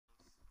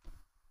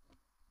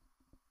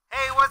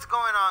What's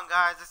going on,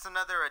 guys? It's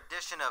another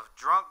edition of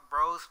Drunk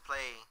Bros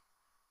Play,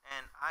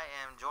 and I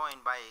am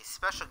joined by a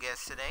special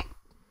guest today.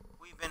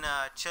 We've been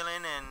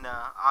chilling and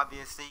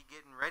obviously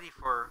getting ready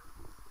for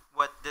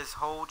what this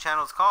whole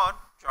channel is called,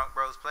 Drunk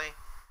Bros Play.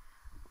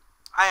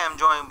 I am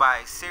joined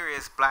by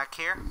Sirius Black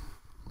here.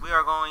 We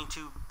are going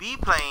to be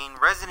playing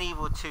Resident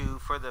Evil 2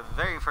 for the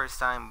very first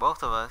time,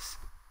 both of us.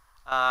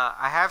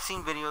 I have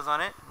seen videos on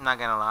it, I'm not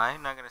gonna lie.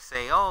 I'm not gonna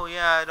say, oh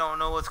yeah, I don't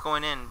know what's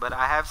going in, but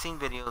I have seen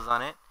videos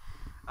on it.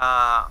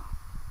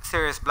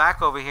 Sirius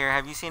Black over here,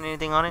 have you seen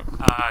anything on it?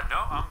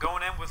 No, I'm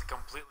going in with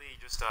completely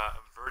just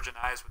virgin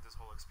eyes with this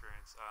whole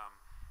experience.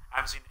 I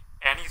haven't seen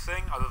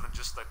anything other than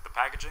just like the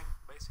packaging,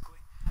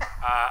 basically.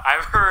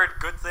 I've heard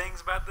good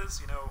things about this,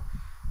 you know.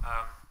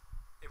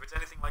 If it's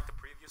anything like the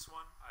previous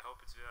one, I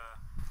hope it's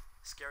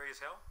scary as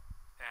hell,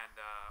 and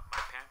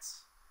my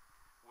pants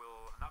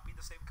will not be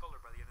the same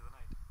color by the end of the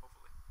night,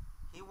 hopefully.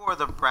 He wore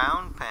the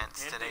brown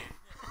pants today.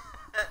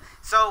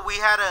 So we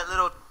had a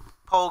little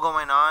poll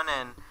going on,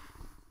 and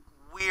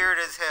weird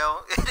as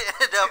hell, it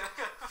ended up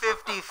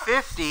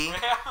 50-50.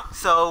 Yeah.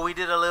 So we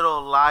did a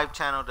little live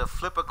channel to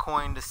flip a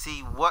coin to see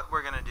what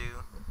we're gonna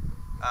do.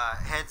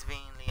 Heads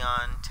being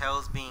Leon,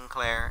 tails being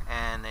Claire,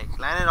 and it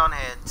landed on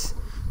heads.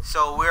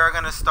 So we are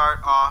gonna start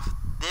off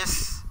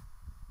this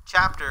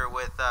chapter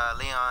with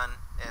Leon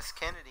S.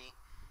 Kennedy,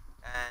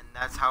 and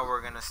that's how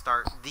we're gonna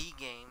start the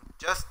game.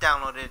 Just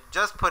download it,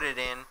 just put it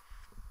in.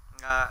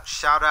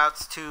 Shout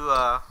outs to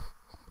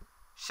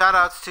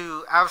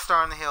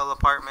Avstar on the Hill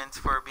Apartments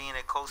for being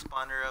a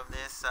co-sponsor of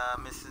this.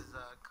 Mrs.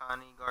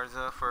 Connie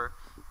Garza for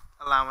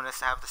allowing us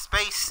to have the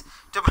space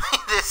to play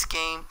this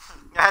game.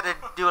 I had to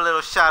do a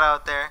little shout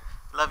out there.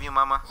 Love you,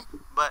 mama.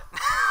 But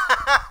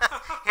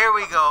here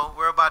we go.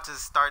 We're about to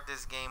start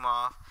this game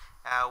off.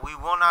 We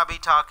will not be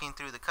talking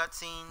through the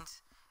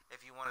cutscenes.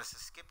 If you want us to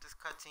skip this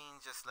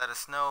cutscene, just let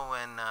us know,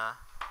 and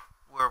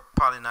we're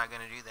probably not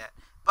going to do that.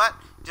 But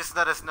just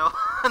let us know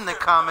in the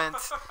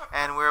comments,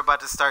 and we're about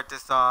to start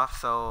this off,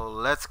 so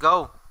let's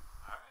go.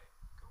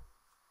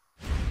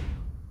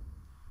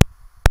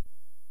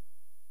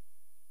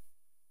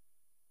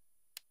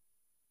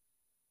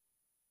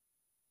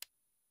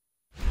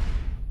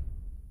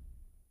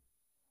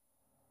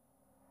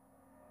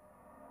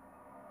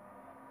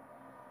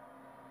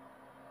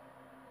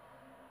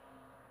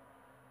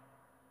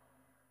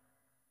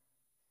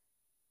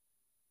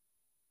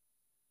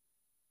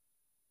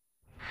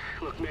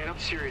 Look, man, I'm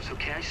serious,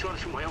 okay? I saw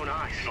this with my own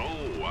eyes.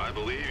 Oh, I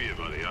believe you,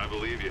 buddy. I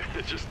believe you.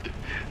 Just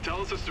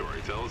tell us a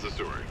story. Tell us a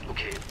story.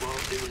 Okay, well,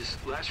 it was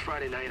last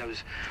Friday night. I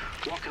was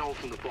walking home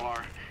from the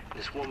bar, and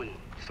this woman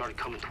started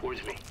coming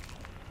towards me.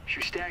 She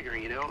was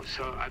staggering, you know,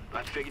 so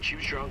I figured she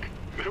was drunk.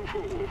 Whoa,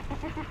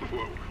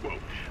 whoa, whoa.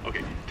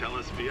 Okay, tell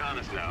us, be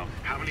honest now,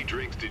 how many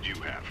drinks did you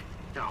have?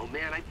 No,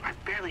 man, I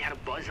barely had a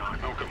buzz on.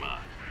 Oh, come on.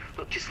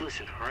 Look, just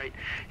listen, all right?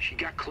 She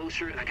got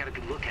closer, and I got a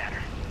good look at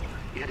her.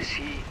 You had to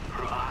see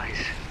her eyes,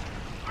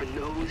 her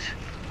nose,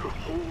 her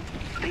whole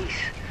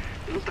face.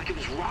 It looked like it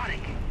was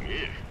rotting.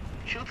 Yeah.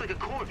 She looked like a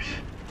corpse.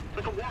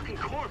 Like a walking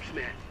corpse,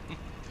 man.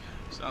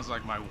 Sounds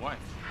like my wife.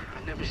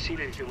 I've never seen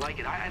anything like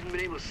it. I haven't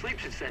been able to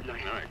sleep since that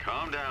night. All right,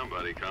 calm down,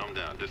 buddy. Calm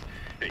down. Just,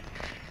 hey,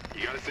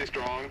 you gotta stay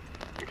strong,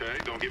 okay?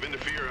 Don't give in to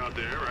fear out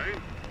there, right?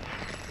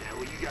 Yeah,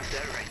 well, you got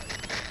that right.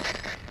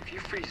 If you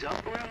freeze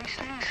up around these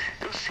things,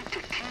 they'll sink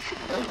their teeth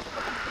in you.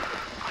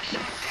 I should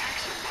attack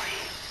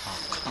somebody.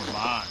 Oh, come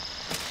on.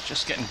 It's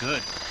just getting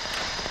good.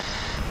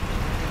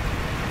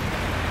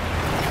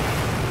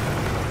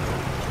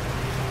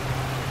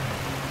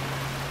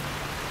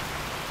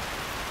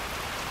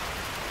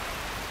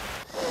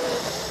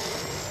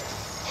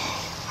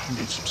 I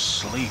need some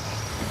sleep.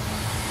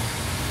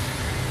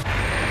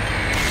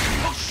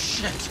 Oh,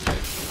 shit!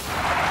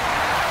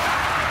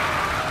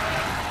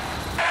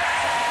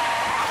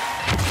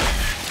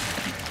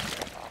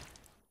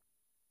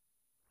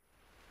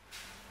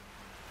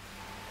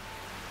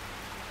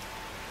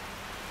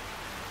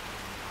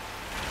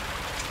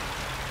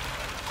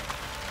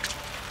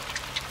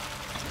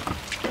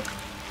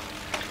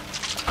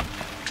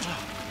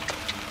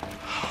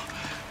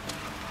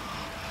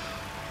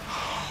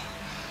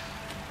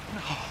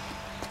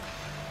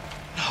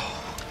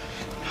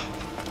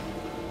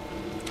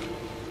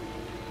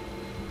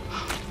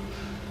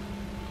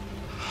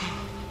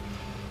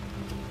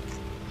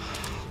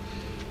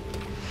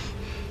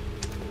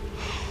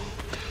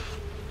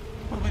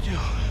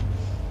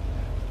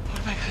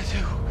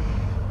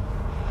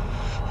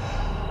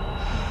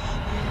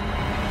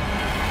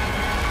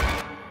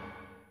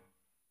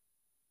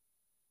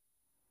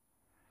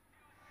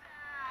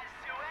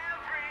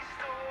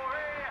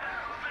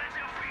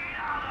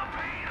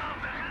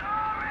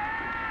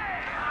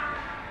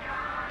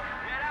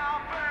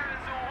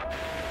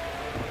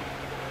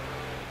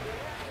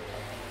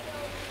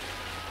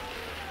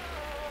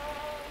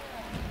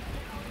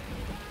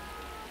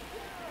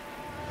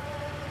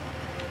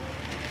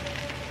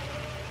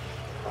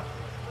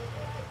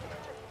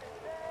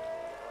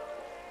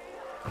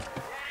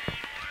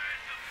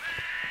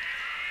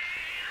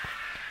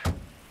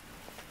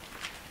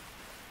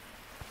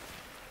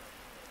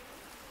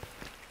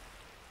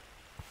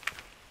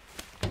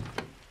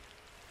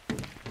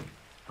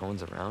 No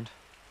one's around.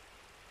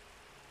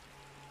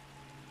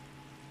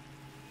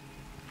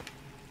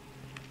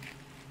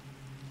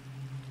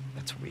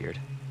 That's weird.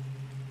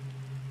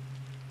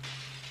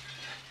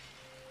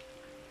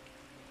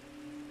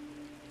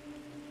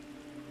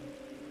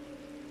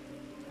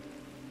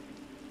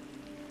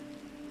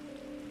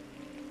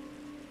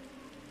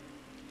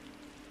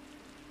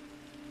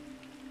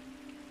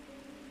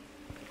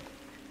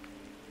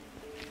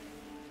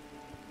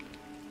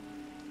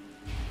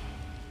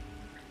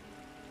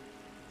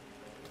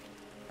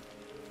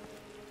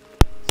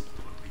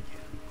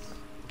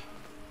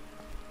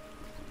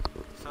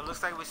 So it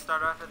looks like we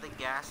start off at the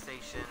gas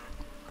station.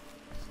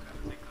 Just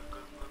gotta take a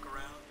good look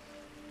around.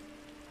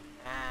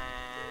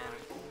 And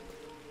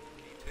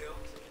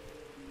Details.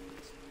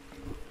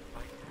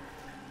 Like,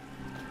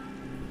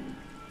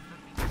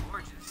 looking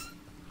gorgeous.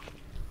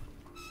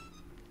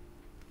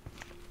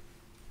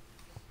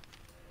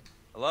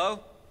 Hello?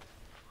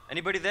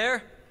 Anybody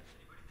there?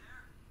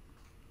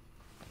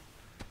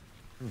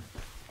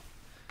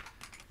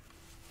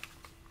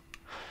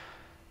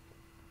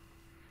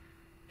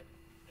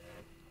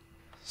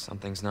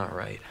 Something's not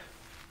right.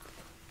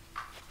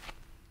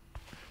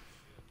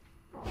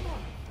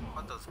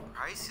 What those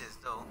prices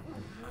though?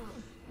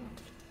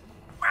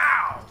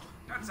 wow!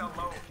 That's a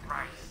low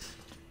price.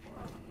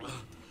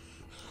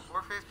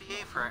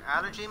 $4.58 for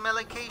allergy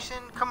medication?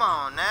 Come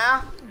on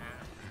now.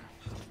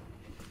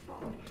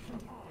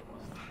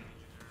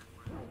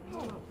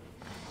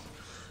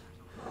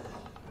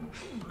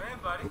 Man,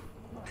 buddy.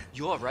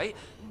 You alright?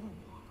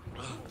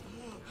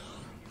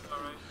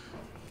 Alright.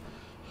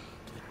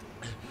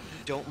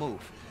 Don't move.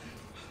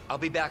 I'll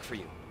be back for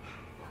you.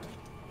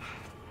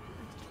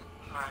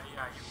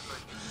 Yeah, you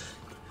could.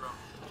 Good, bro.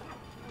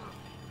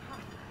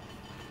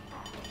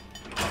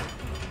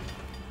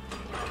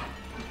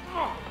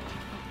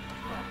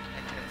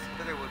 That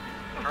splitter would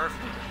be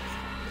perfect.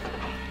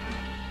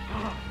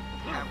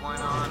 I have one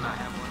on, I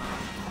have one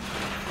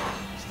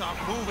on. Stop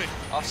moving.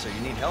 Officer,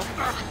 you need help?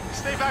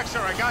 Stay back, sir.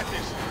 I got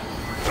this.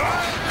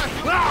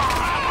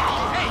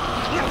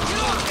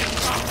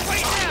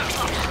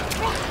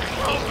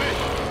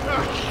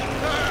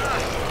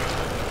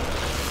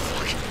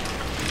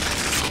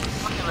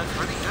 Fucking looks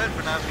pretty good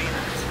for not being an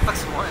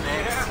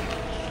S1r1u5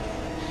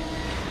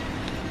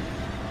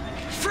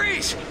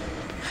 Freeze!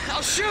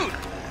 I'll shoot!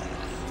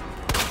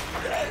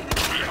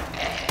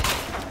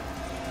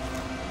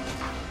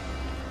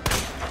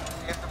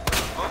 You have to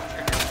push both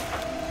triggers.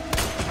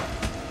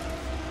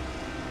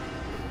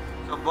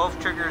 So both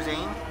triggers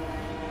aim?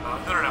 No.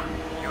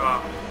 You,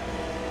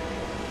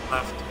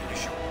 left and you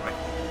shoot right.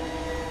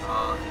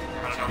 Oh,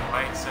 I don't know,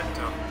 right, set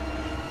to.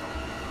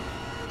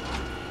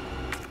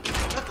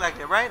 look like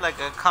it, right? Like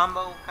a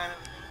combo kind of.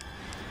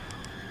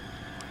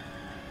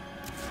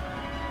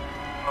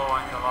 Oh,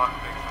 I need a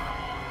lockpick.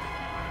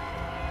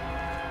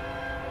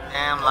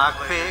 Damn Don't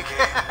play your lockpick.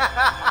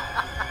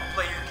 game.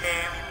 Play your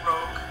game, you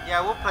broke. Yeah,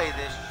 we'll play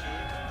this shit.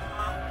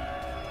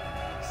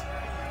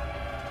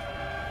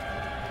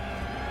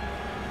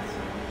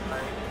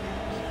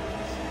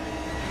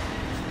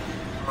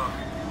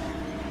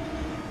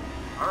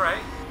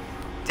 Alright.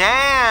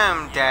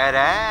 Damn, dead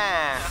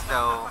ass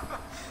though. I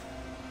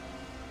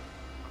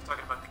was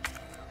talking about the key.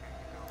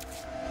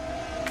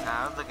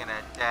 I was looking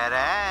at that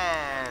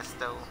ass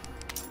though.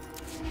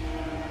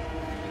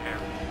 Yeah.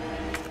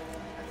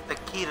 That's the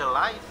key to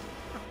life.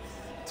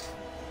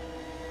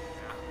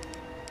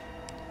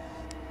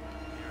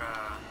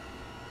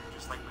 You're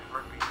just like my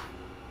heartbeat.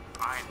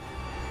 Fine.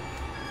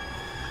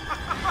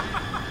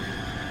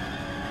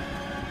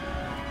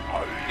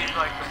 Being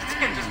like, just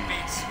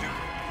being stupid.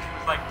 She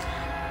was like,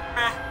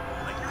 meh.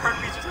 Like, your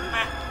heartbeat's just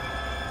meh.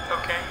 It's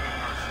okay.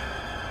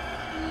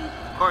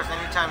 Of course,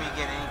 anytime you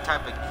get any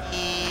type of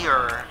key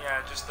or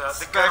Yeah, just the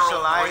special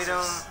guttural item,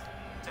 voices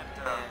tend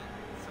to. yeah,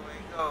 that's the way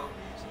it goes.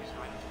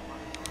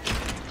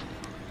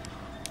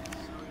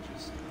 So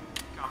just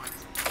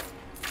comments.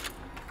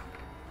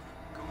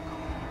 Go.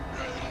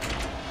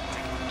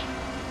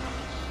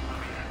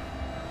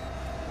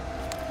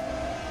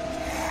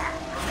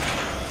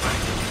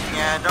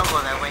 Yeah, don't go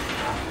that way.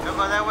 Don't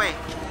go that way.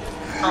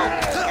 Oh,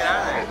 get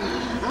out of there.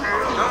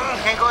 No, you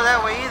can't go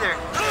that way either.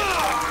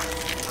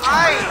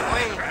 Aye,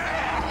 wait.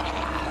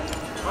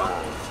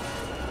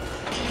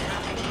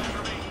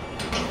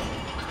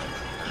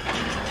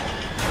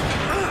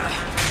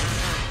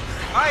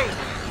 Aye.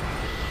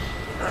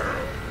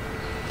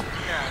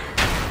 Yeah.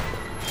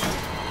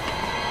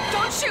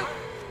 Don't shoot!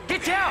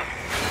 Get down!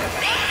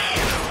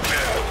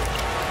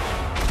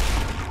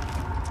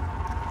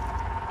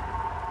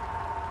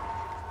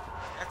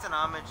 That's an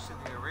homage to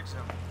the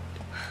original.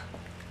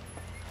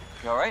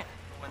 You alright?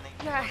 When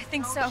they Yeah, I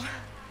think so.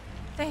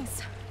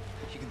 Thanks.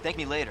 You can thank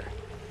me later,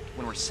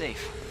 when we're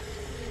safe.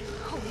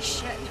 Holy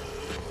shit.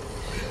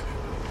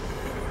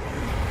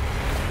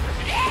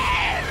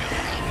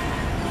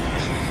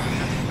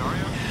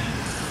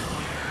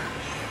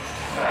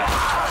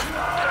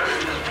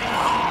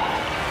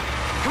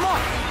 Come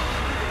on!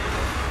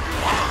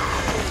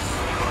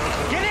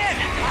 Get in!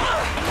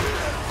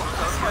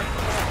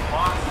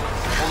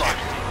 Hold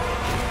on.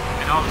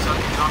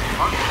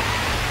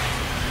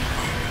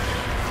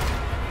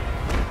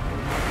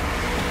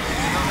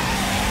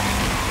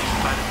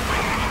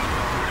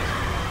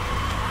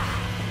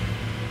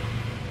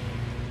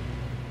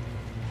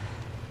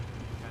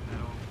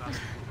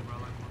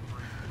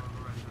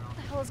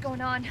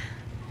 going on?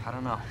 I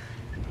don't know.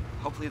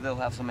 Hopefully they'll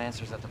have some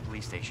answers at the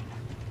police station.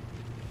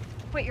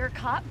 Wait, you're a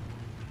cop?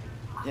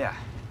 Yeah,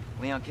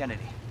 Leon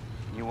Kennedy.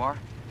 You are?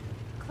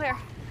 Claire.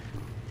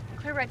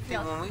 Claire See,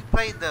 Redfield. when we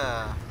played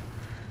the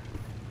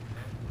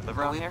Live when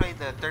around we here? played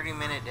the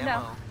 30-minute demo,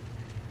 No.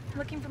 I'm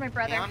looking for my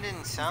brother. Leon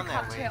didn't sound He's a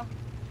that cop way. too.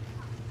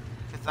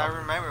 Because I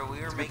remember we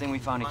were It's a good making thing we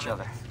found fun each of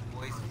other. his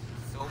voice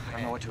so bad. I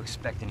don't know what to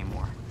expect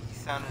anymore. He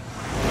sounded.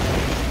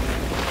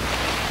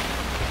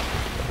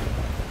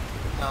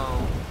 No,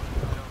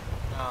 I don't.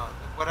 No,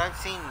 what I've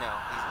seen, no,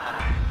 he's not.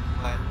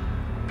 But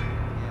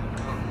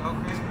yeah, no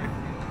Chris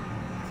Redfield.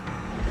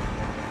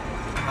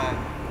 But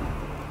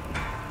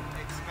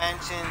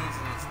expansions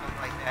and stuff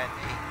like that,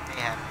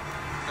 they have.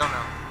 Don't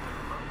know.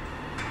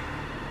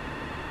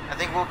 I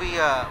think we'll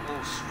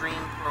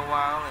stream for a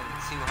while and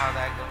see how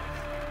that goes.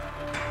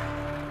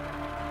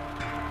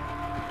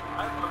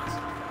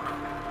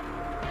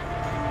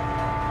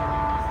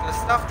 The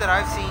stuff that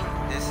I've seen,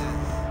 this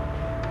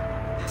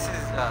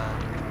is a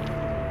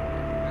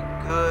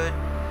good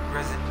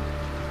Resident Evil.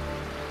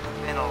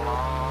 It's been a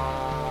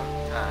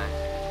long time.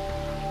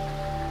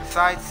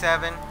 Besides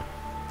 7,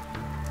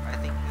 I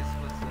think this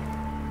was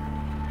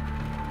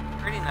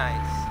pretty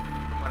nice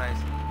from what I've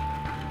seen.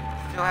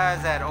 Still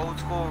has that old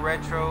school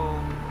retro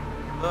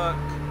look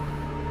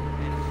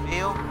and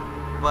feel,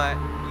 but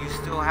you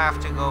still have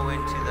to go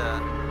into the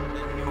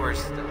newer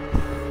stuff.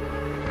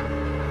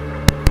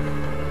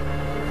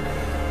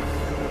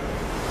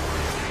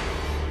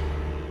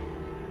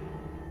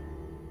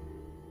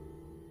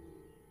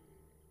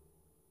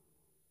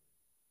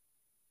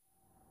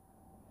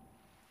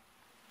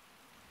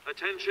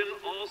 Attention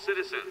all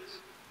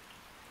citizens.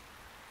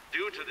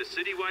 Due to the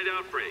citywide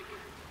outbreak,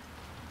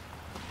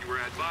 you are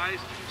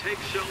advised to take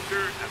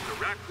shelter at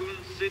the Raccoon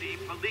City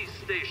Police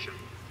Station.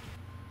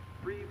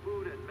 Free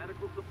food and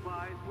medical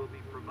supplies will be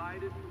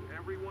provided to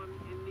everyone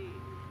in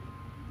need.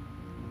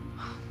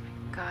 Oh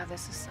my god,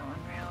 this is so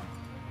unreal.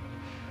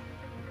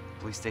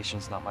 Police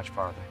station's not much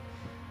farther.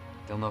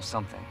 They'll know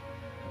something.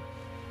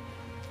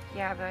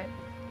 Yeah, but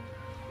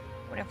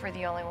what if we're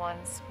the only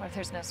ones? What if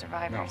there's no No,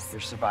 survivors?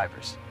 there's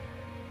survivors.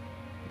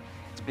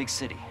 It's a big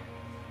city.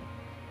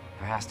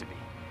 There has to be.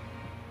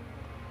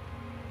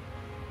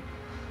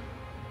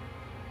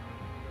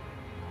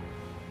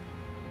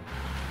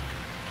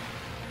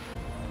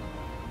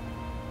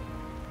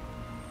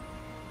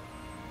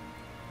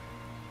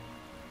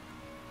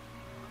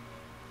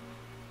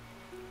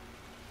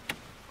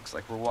 Looks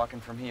like we're walking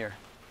from here.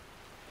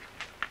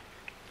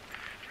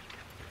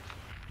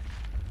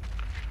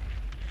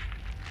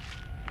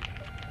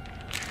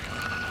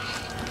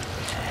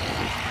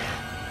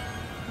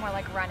 More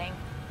like running.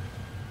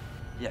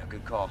 Yeah,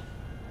 good call.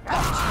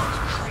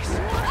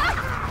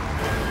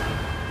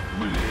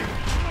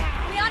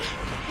 Leon,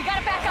 you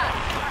gotta back up.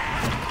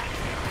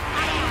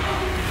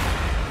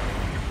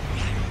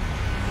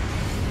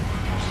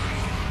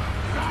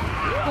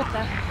 What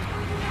the?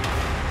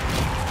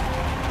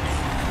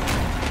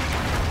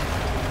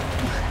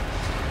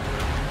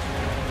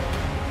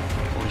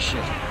 Holy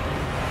shit.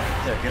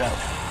 There, get out.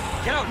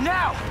 Get out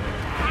now!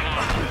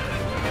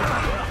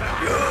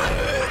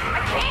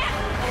 I can't!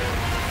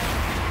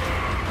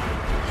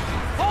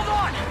 Hold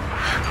on!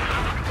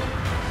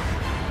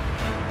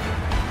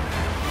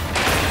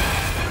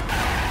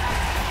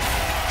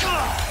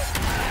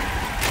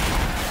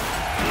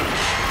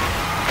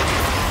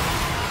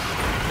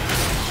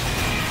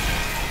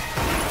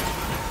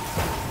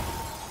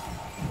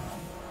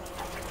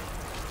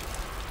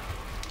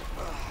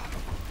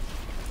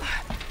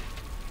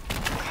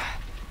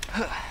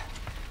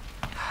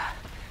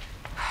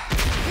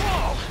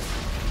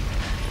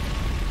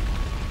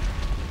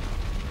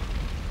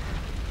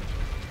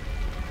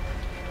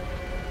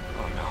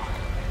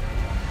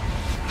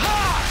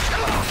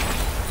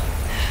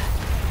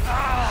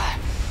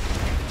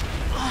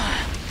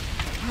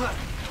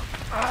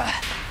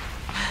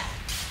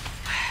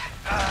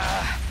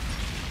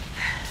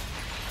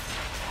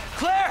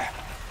 Claire!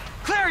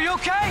 Claire, are you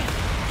okay?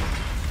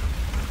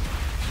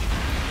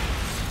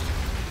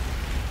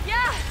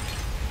 Yeah!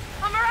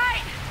 I'm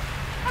alright!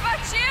 How about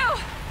you?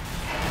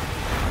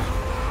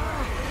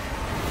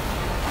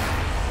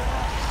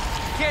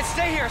 Can't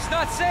stay here, it's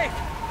not safe!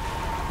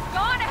 Go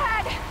on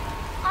ahead!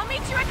 I'll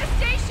meet you at the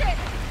station!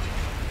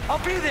 I'll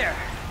be there!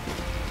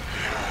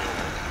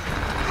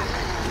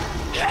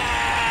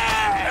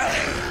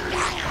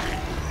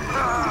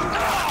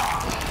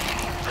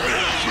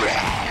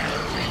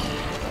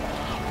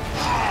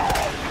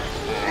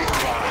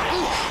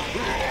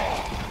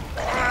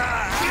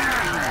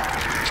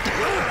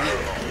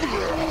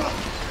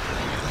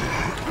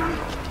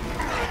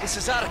 This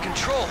is out of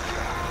control.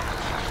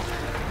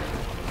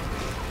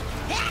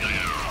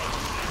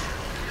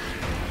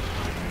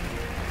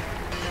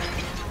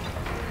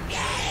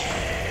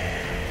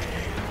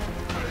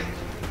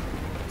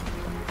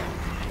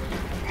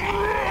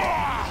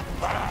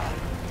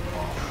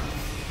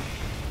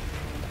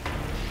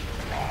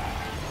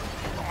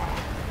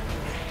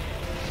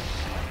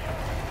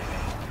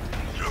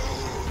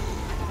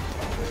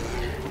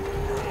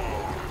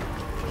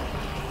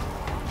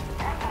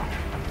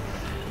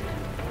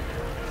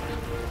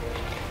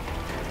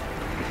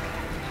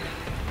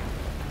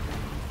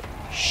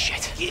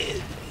 Shit.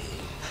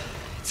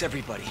 It's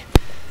everybody.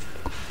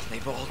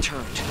 They've all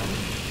turned.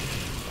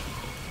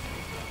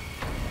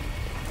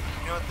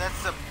 You know what?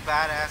 That's the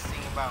badass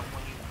thing about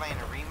when you're playing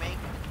a remake.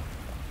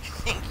 You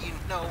think you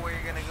know where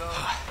you're gonna go,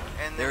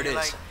 and then There it you're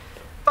is. like,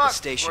 "Fuck,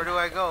 station. where do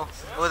I go?"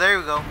 Well, there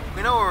we go.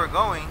 We know where we're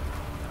going.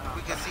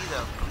 We can see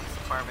the police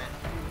department.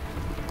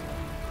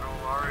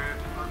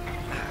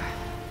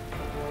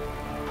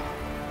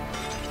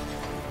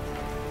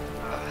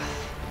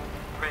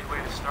 Great way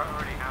to start,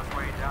 already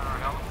halfway down our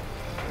health.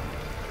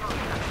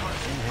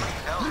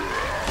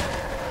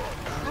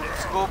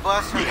 School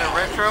bus from the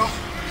retro.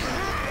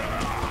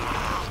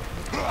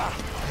 You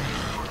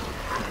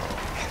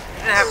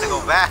didn't have to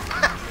go back.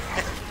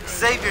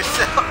 Save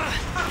yourself.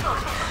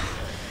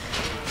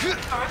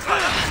 Oh, it's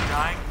fine, I'm just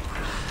dying.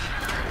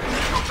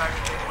 Let's go back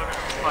and take a look at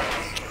the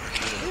buttons.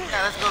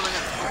 Yeah, let's go look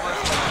at the school bus.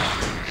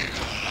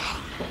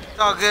 It's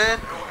all good.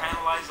 Go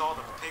analyze all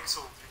the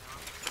pixels, you know.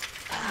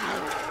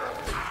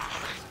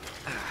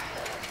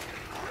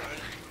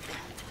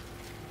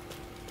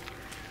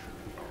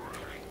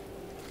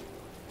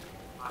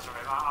 That's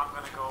alright, I'm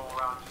gonna go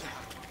around just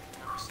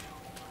never see.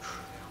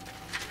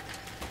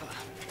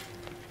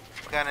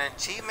 Got an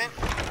achievement.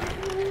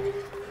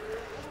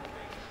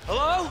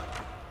 Hello?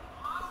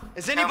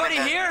 Is anybody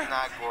Tell me here? That's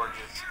not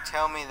gorgeous.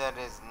 Tell me that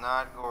is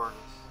not gorgeous.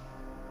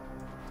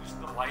 Just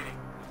the lighting.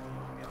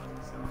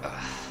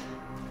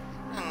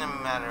 It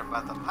doesn't matter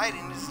about the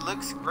lighting. This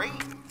looks great.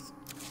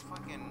 It's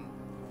fucking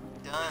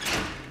done.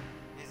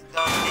 It's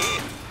done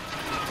deal.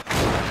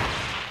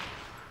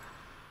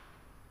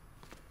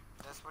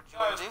 That's what you That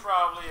want was to do?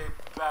 probably a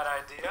bad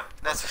idea.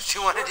 That's what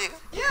you want to do?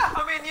 Yeah,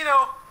 I mean, you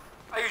know,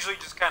 I usually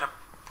just kind of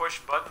push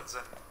buttons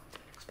and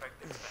expect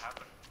things to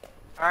happen.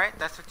 Alright,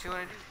 that's what you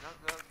want to do.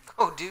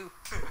 Go do.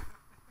 Okay.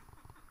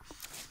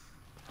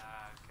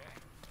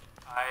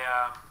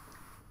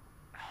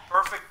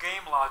 Perfect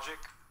game logic.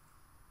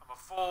 I'm a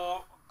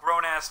full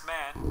grown-ass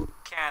man.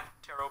 Can't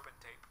tear open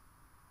tape.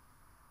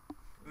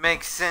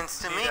 Makes sense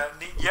to me.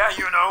 Yeah,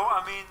 you know,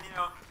 I mean, you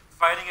know,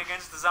 fighting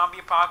against the zombie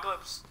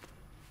apocalypse.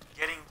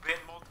 Getting bit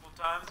multiple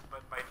times,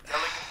 but by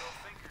delicate little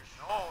fingers.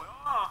 No,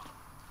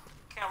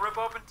 can't rip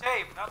open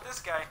tape. Not this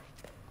guy.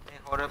 Hey,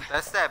 hold up.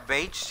 That's that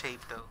beige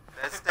tape, though.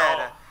 That's No,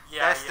 that.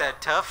 yeah, That's yeah.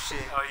 that tough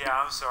shit. Oh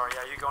yeah, I'm sorry.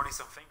 Yeah, you're gonna need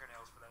some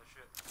fingernails for that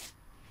shit.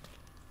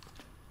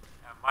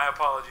 My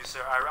apologies,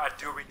 sir. I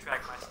do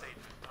retract my statement.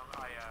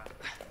 I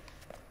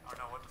don't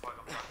know what the fuck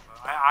I'm talking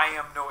about. I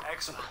am no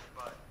expert,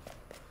 but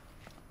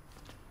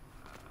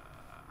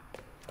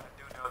I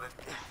do know that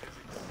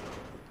physics is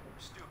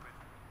stupid.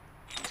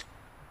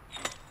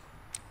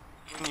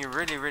 When you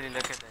really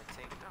look at that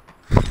tape, though,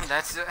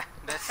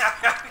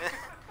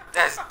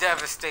 that's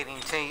devastating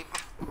tape. I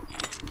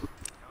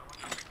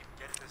wonder if we can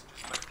get this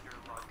just by pure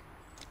luck.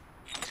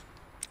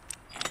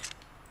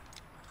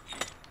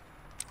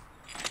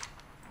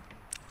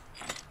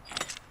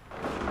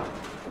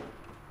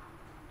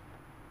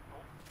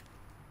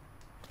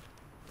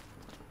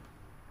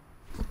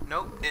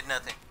 Nope, did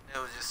nothing. It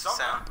was just a So,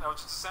 sound. that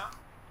was just a sound.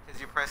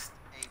 Because you pressed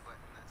A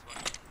button, that's why.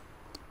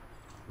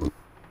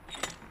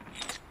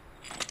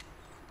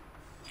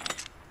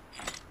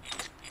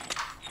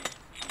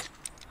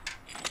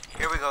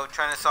 Here we go,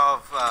 trying to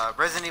solve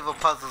Resident Evil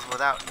puzzles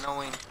without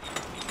knowing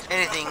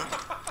anything.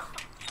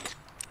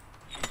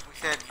 We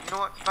said, you know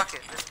what, fuck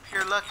it, let's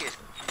pure luck it.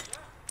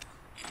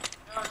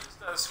 No,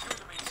 just screw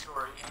the main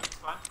story. It's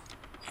fine.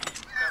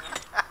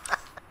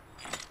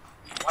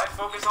 Why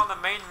focus on the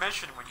main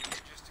mission when you can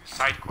just do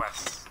side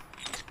quests?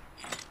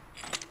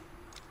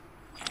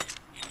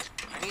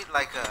 I need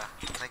like a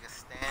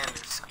stand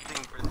or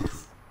something for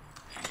this.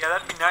 Yeah,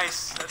 that'd be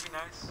nice. That'd be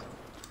nice.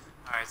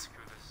 Alright,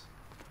 screw this.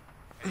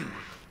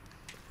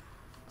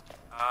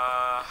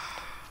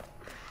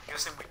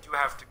 Guessing we do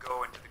have to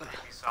go into the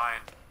creepy sign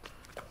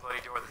with the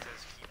bloody door that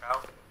says keep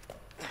out.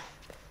 You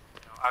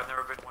know, I've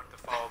never been one to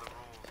follow the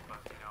rules, but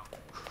you know.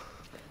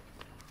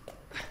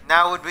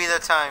 Now would be the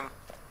time.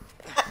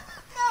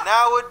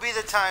 Now would be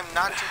the time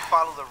not to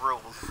follow the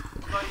rules.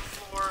 Bloody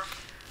floor,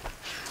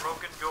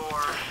 broken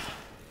door.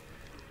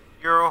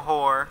 You're a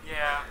whore.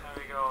 Yeah,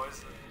 there we go.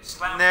 It's the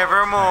slam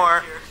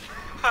Nevermore. doors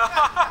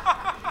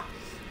back here.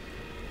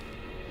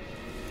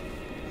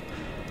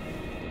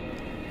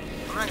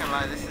 I'm not gonna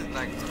lie, this is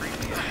like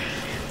creepy.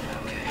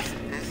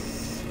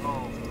 This,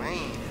 oh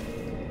man.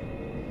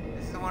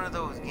 This is one of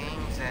those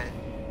games that,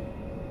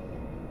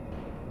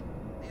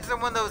 these are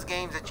one of those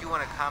games that you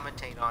want to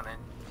commentate on and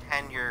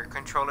hand your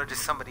controller to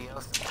somebody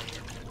else to play it.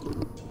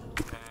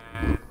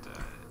 And,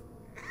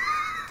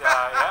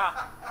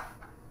 yeah.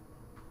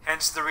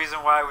 Hence the reason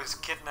why I was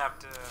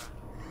kidnapped to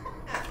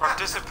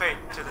participate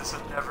to this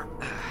endeavor.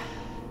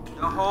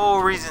 The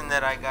whole reason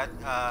that I got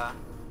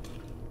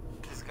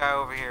this guy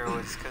over here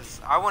was because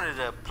I wanted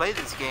to play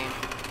this game,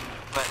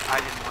 but I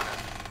didn't want to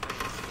play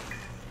this game.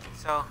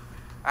 So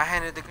I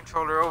handed the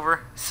controller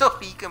over so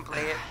he can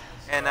play it,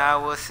 and I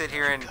will sit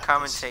here and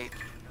commentate.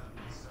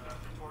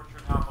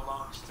 Torture now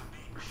belongs to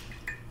me.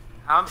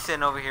 I'm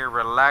sitting over here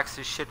relaxed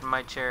as shit in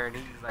my chair, and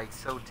he's like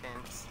so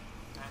tense.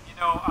 And you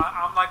know,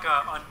 I'm like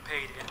a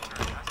unpaid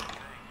intern. That's the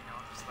thing. You know,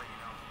 I'm just like, you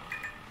know,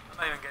 I'm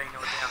not even getting no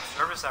damn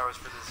service hours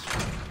for this shit.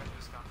 I'm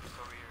just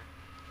over here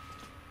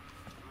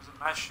losing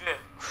my shit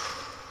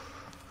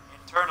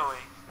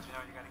internally. You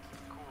know, you gotta keep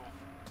it cool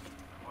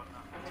and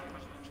whatnot. That's what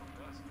presidential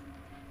does.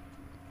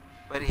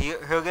 But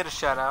he'll get a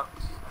shout out.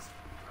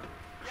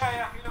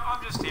 Yeah, you know,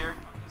 I'm just here.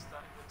 I'm just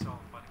it's all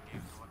fun and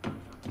games and whatnot.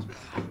 You know,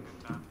 just having a good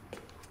time.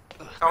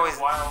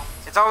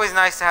 It's always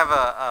nice to have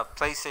a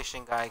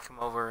PlayStation guy come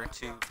over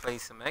to play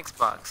some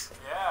Xbox.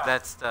 Yeah.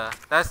 That's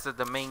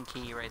the main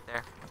key right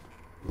there.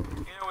 You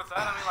know, with that,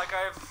 I mean, like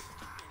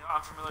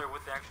I'm familiar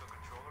with the actual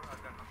controller.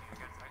 I've got nothing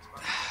against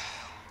Xbox.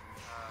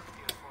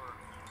 You know, PS4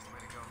 is the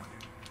way to go.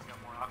 It's got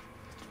more options.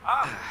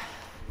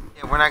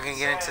 Yeah, we're not gonna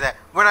get into that.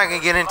 We're not gonna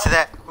get into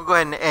that. We'll go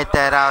ahead and edit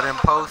that out in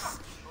post.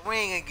 We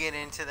ain't gonna get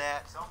into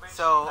that.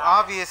 So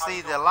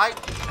obviously the light.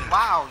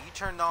 Wow, you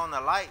turned on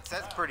the lights.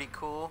 That's pretty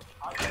cool.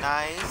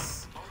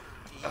 Nice.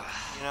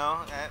 You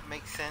know, that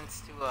makes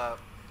sense to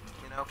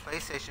you know,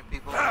 PlayStation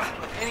people.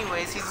 But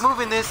anyways, he's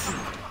moving this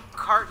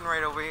carton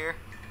right over here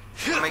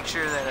to make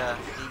sure that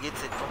he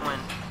gets it going.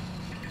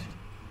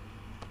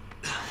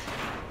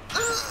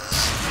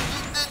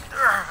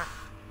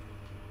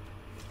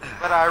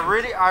 But I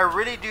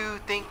really do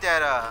think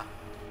that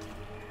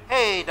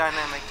hey,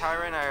 Dynamic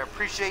Tyrant, I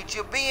appreciate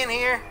you being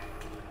here.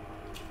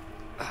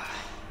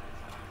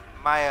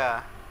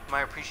 My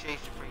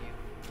appreciation for you.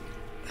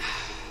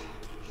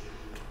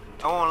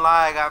 I won't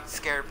lie, I got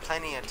scared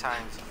plenty of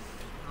times.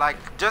 Like,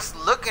 just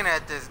looking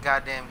at this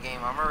goddamn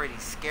game, I'm already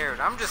scared.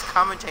 I'm just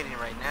commentating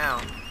right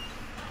now,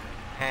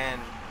 and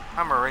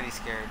I'm already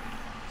scared.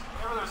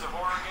 Whenever there's a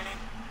horror game,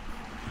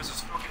 there's a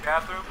spooky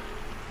bathroom,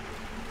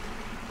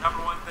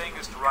 number one thing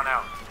is to run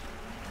out.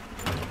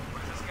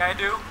 What does this guy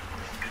do?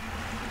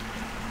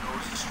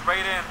 Goes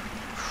straight in.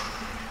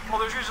 Well,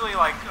 there's usually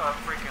like a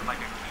freaking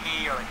like a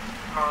key or like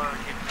a card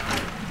hidden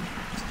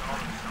installed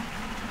or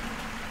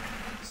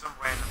something. Some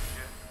random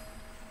shit.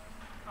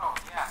 Oh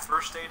yeah,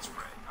 first aid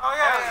spray. Oh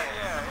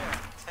yeah.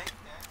 Take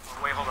that. Oh,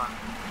 wait, hold on.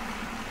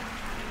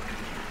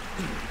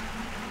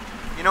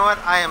 You know what?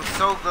 I am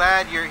so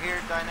glad you're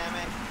here,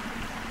 Dynamic,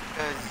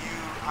 because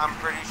I'm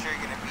pretty sure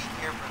you're gonna be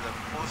here for the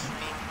full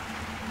stream,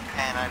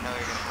 and I know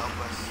you're gonna help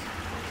us.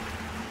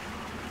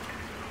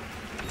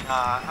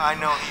 I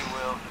know he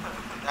will.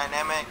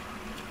 Dynamic,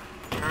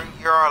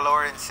 you're our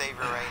Lord and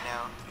Savior right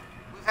now.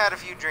 We've had a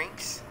few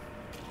drinks.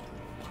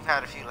 We've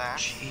had a few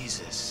laughs.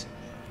 Jesus.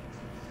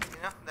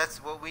 You know,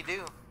 that's what we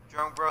do.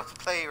 Drunk bros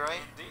play,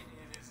 right? Indeed,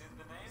 it is in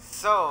the name.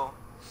 So,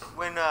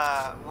 when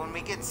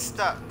we get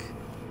stuck,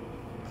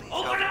 please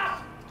Open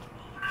up!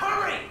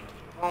 Hurry!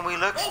 When we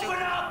look Open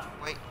stupid. up!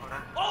 Wait, hold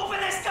on. Open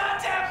this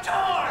goddamn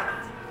door!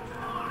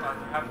 There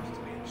happens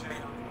to be a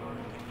chain on the door.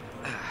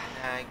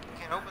 Nah, you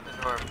can't open the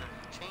door if there's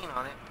a chain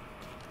on it.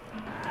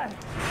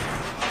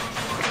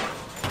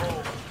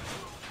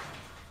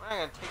 We're not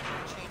gonna take the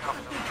chain off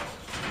the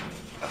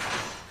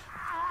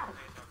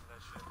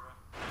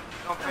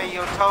Don't pay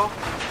your toe.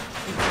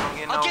 Don't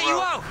get no I'll get you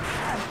rope. out!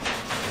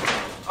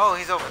 Oh,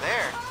 he's over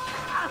there.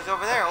 He's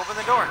over there. Open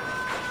the door.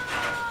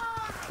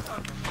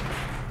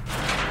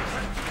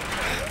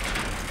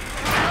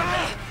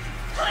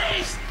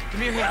 Please! Give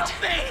me your hand.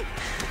 Help me!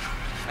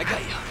 I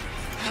got you.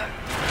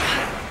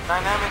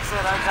 Dynamic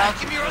said I got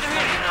you. Give me your other Just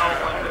let hand. me know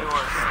when you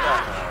are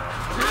stuck.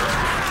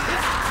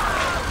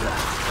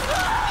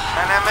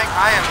 Dynamic,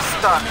 I am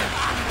stuck.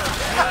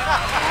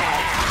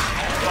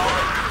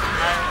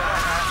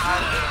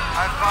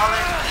 I've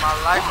fallen. My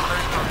life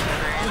learned from the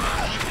other end.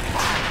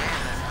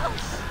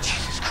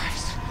 Jesus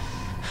Christ.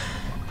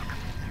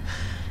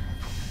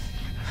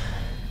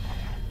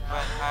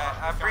 But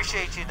I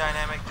appreciate you,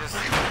 Dynamic. Just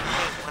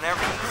whenever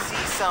you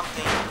see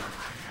something,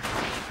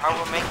 I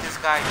will make this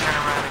guy turn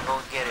around and go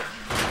get it.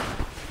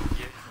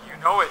 You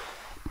know it.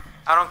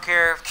 I don't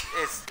care if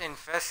it's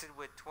infested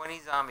with 20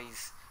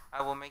 zombies.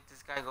 I will make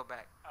this guy go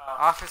back.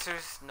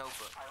 Officer's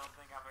notebook. I don't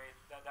think I made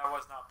that. That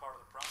was not part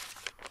of the promise.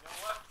 You know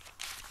what?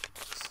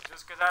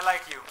 Just because I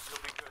like you,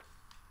 you'll be good.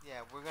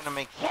 Yeah, we're gonna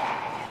make.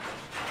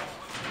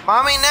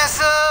 Mommy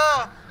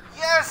Nessa!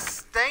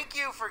 Yes! Thank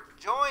you for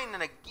joining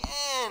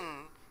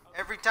again!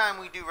 Every time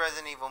we do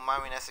Resident Evil,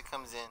 Mommy Nessa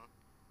comes in.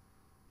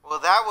 Well,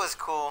 that was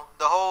cool.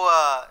 The whole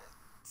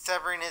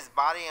severing his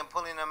body and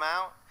pulling him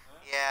out.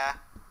 Yeah.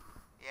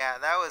 Yeah,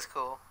 that was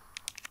cool.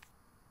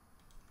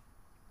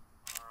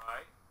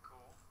 Alright,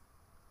 cool.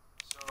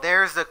 So,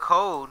 There's the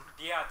code.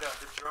 yeah, the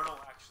journal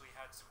actually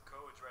had some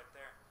codes right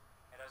there.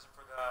 It has it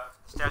for the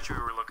statue we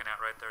were looking at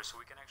right there, so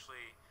we can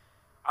actually...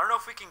 I don't know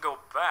if we can go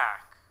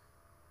back.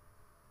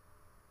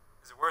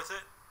 Is it worth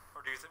it?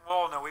 Or do you think...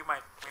 Well, no, we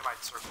might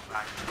circle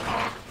back.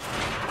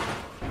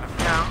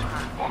 Yeah.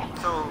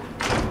 So...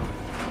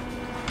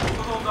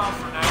 We'll hold off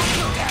for now.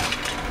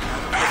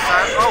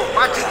 Oh,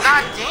 watch it.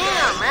 God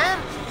damn, man.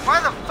 Why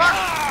the fuck?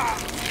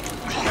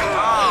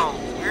 Oh,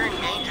 you're in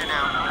danger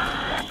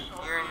now.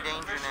 You're in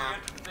danger now.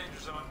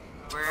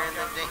 We're in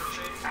the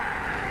danger.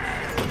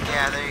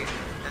 Yeah, there you go.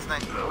 That's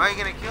nice. Are you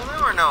gonna kill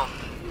him or no?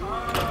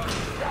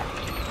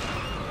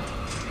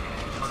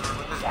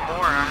 There's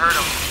more. I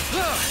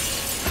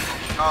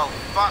Oh,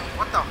 fuck.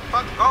 What the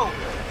fuck? Go.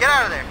 Get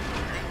out of there.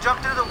 He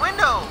jumped through the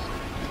window.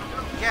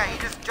 Yeah, he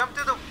just jumped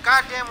through the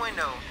goddamn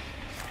window.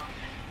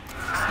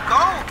 Just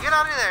go. Get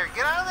out of there.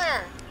 Get out of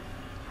there.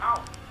 Ow.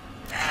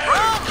 Bro,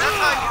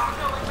 that's how you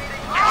made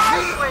it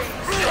sideways.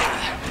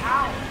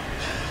 Ow.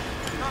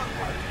 Look,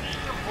 you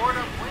can board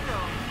up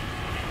windows.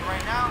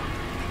 Right now,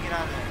 you get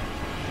out of there.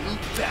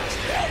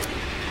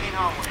 Main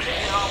hallway.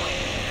 Main hallway.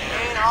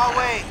 Main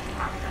hallway.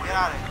 Get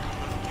out of there.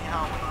 Main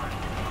hallway.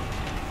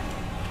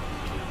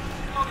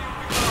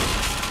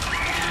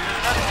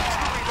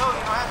 No,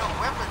 you don't have no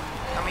weapons.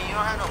 I mean, you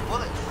don't have no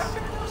bullets.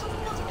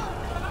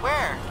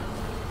 Where?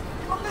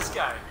 From this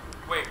guy.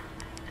 Wait.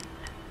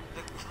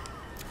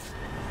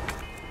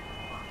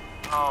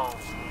 Oh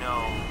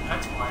no.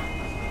 That's why.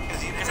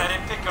 Because I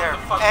didn't pick up the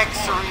fucking X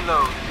to phone.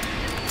 reload.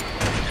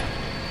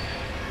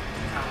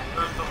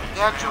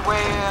 Got your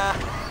way.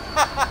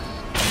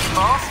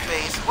 Crawl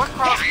space. What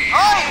crawl space?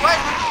 Oh wait!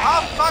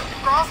 Oh fuck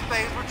crawl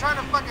space. We're trying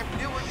to fucking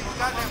deal with these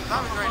goddamn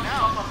zombies right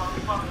now.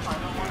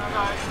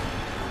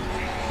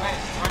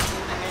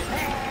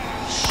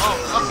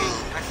 Oh, okay.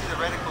 I see the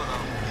reticle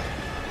though.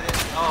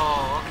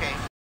 Oh, okay.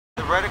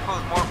 The reticle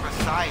is more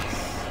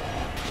precise.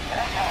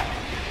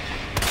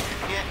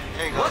 Yeah,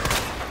 there you go.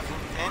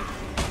 Zooms in.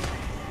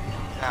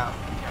 Zooms out.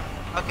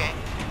 Okay.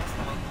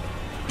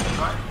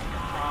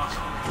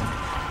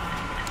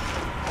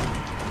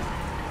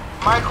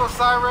 Michael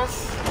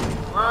Cyrus,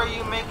 where are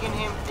you making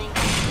him think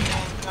he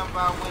can jump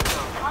out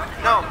windows?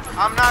 No,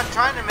 I'm not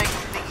trying to make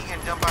him think he can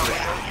jump out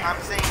windows.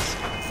 I'm saying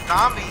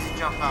zombies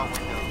jump out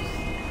windows.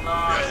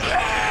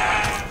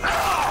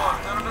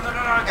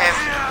 If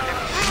you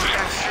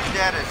shoot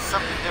that as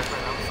something different,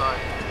 I'm sorry.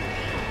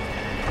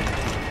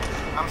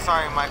 I'm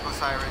sorry, Michael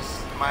Cyrus.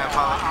 My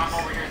apologies. I'm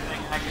over here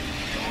thinking I can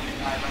only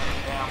dive out of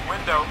the damn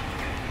window.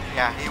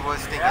 Yeah, he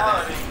was thinking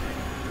that.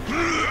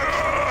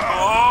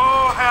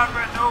 Oh,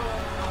 heaven, no.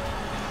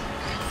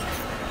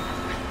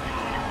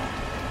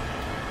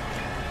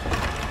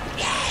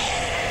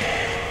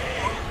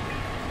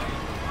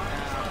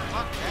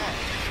 Fuck that.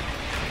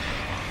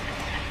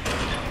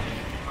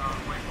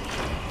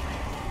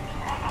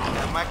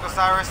 Yeah, Michael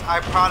Cyrus, I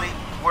probably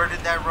worded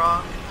that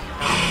wrong.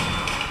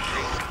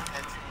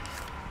 That's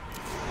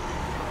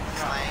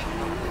slang.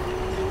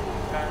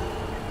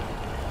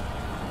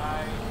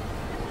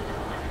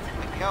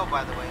 Miguel,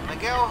 by the way.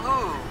 Miguel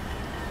who?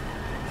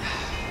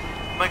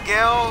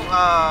 Miguel,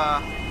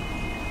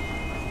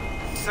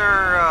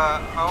 sir, I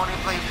only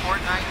play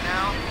Fortnite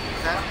now.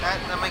 Is that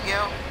the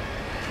Miguel?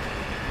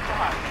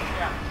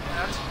 Yeah,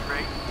 that's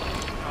great.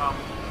 I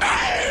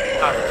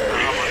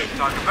want to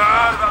talk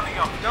about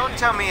Miguel. Don't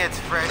tell me it's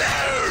fresh.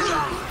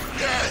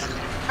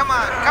 Come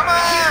on, come on,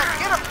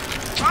 get him!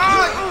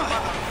 Oh, you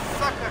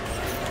sucker!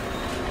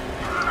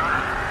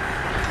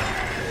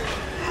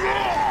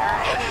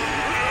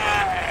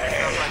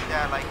 Stuff like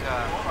that, like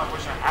I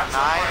wish I had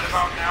something knives. right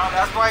about now.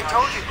 That's why I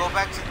told you, go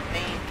back to the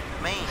main.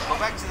 Go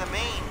back to the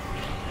main.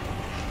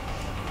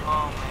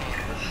 Oh man.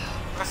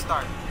 Let's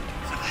start.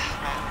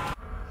 Man.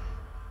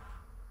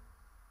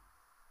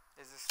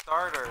 Is it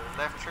start or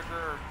left trigger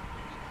or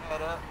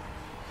head up?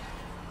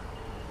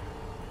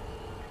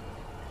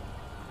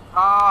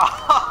 Ah,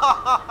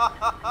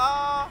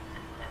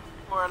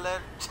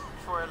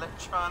 for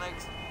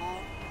electronics.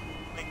 Ooh,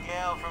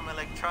 Miguel from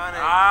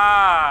electronics.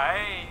 Ah,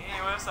 hey,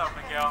 what's up,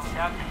 Miguel?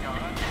 How's it going?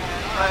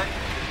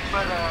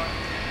 But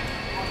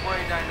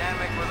Homeboy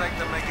Dynamic was like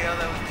the Miguel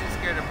that was too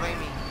scared to play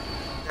me.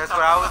 That's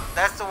what I was.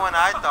 That's the one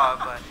I thought,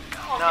 but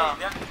no.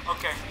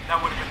 Okay, that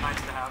would have been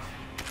nice to have.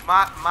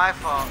 My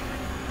fault.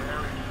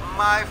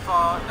 My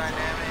fault,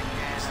 Dynamic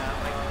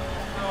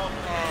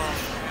and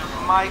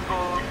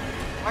Michael.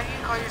 Why do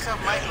you call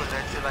yourself Michael? Is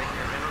that your, like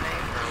your middle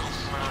name or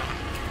what's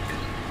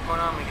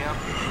going on, Miguel?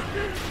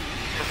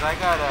 Because I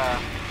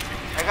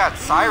got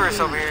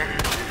Cyrus over here,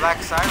 Black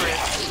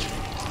Cyrus.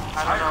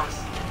 I don't know.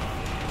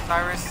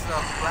 Cyrus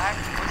Black.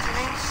 What's your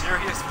name?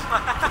 Serious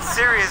Black.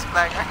 Serious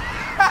Black.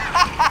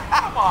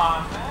 Come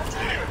on, man.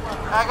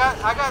 I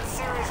got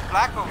Serious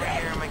Black over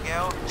here,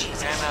 Miguel.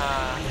 And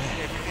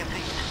if you can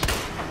think.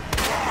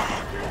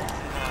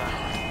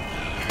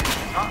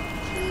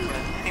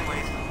 But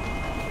anyways,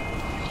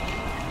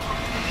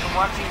 I'm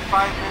watching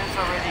 5 minutes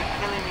already,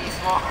 killing me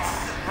small.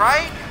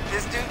 Right?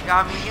 This dude,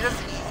 I mean, he's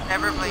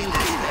never played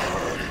this.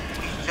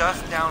 We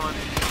just downloaded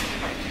it.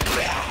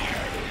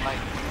 Like,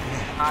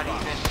 not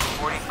even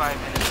 45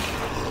 minutes.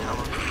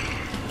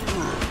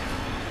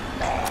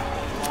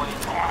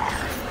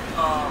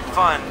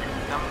 Fun.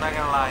 I'm not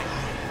gonna lie.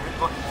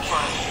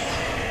 Fun.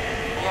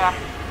 Yeah.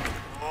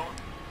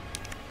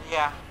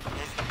 Yeah.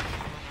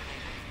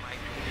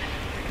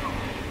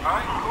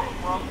 Alright, cool.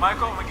 Well,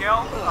 Michael,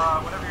 Miguel,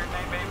 whatever your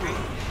name may be,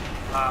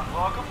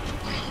 welcome.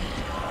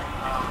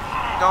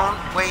 Don't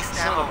waste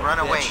ammo, run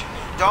away.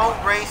 Don't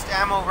waste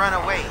ammo, run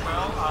away.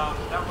 Well,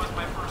 that was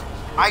my first.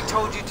 I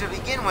told you to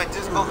begin with,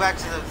 just go back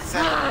to the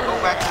center, go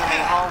back to the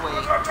main hallway.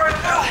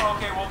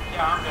 Okay, well,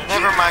 yeah, I'm dead.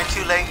 Never mind,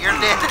 too late, you're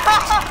dead.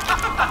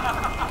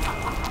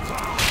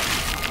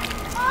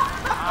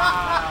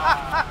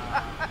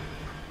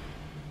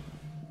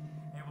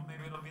 Hey,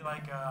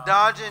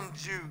 dodge and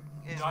juke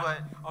is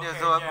Dodge- what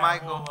yeah,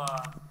 Michael.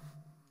 well,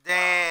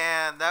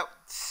 Damn, that.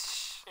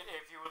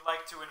 if you would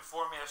like to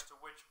inform me as to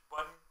which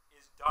button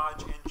is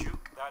dodge and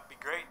juke, that'd be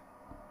great.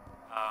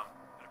 I'd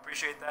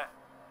appreciate that.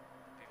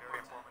 It'd be very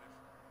informative.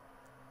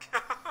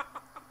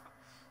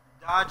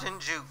 Dodge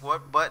and juke.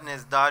 What button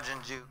is dodge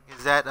and juke?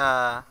 Is that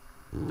the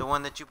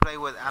one that you play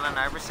with Allen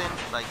Iverson?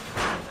 Like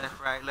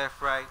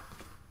left, right,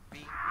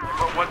 B.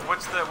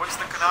 What's the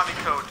Konami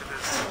code to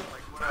this?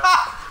 Like, what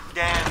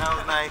Damn, that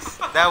was nice.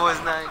 That was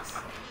nice.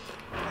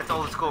 That's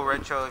old school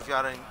retro. If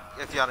y'all didn't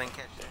catch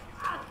that.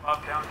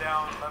 Up, down,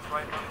 left,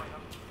 right, up.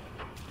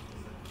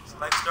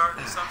 Select start,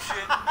 some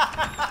shit.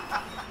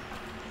 Back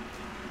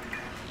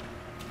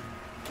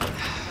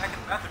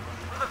in the bathroom.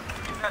 Where the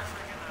fuck is that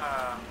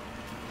freaking,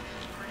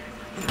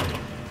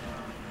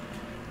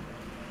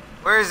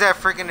 Where is that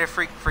freaking the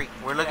freak?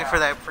 We're looking for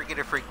that freaking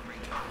the freak.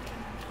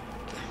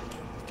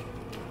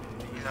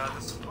 the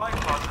supply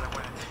closet I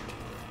went into?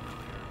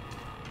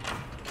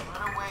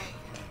 Run away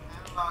is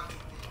analog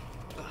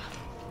stick.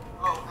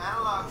 Oh,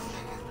 analog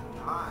stick is the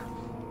dodge.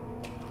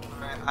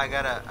 Alright,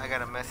 I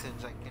got a message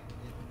like in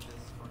this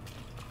one.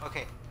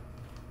 Okay.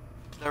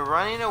 The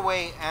running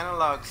away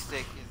analog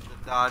stick is the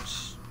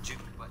dodge juke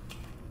button.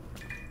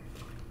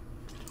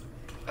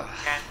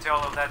 Can't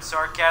tell if that's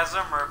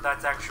sarcasm or if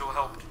that's actual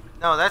help.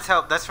 No, that's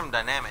help. That's from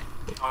Dynamic.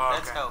 Oh,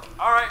 That's okay. help.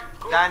 Alright,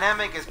 cool.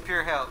 Dynamic is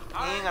pure help.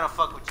 He ain't gonna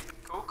fuck with you.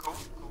 Cool.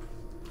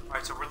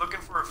 Alright, so we're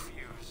looking for a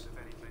fuse, if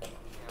anything. Yeah,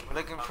 we're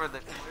looking for the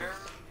Where is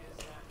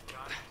that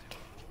gun?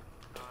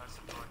 No, that's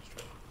the storage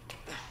strip.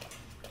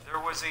 There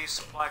was a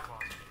supply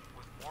closet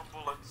with more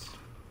bullets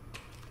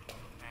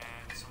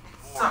and some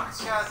boards.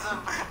 sarcasm.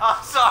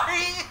 I'm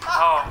sorry.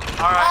 Oh, alright.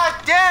 God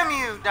damn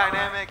you,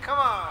 Dynamic. Come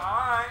on.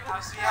 Alright, I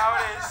see how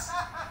it is.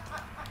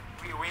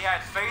 We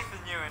had faith in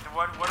you, and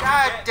what do we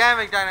God get? damn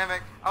it,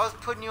 Dynamic. I was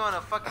putting you on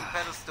a fucking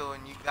pedestal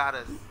and you got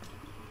us.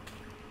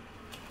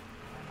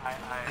 I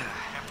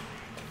can't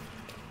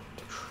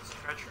believe this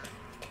treachery.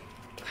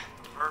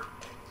 Hurt.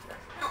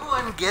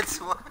 One gets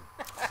one.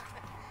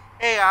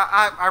 Hey,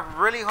 I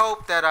really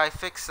hope that I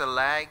fix the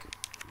lag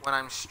when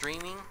I'm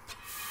streaming.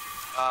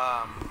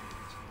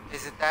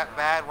 Is it that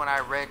bad when I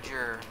read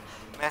your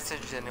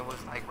message and it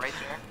was like right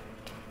there?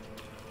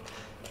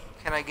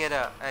 Can I get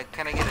a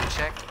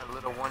check, a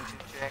little 1-2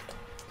 check?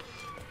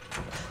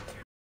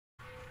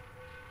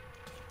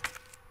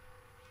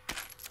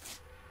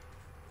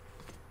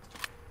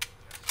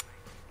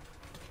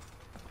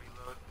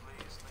 Reload,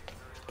 please. Thank you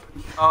very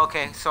much. Oh,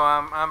 okay, so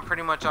I'm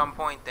pretty much on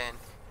point then.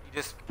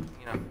 You just,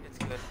 it's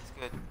good, it's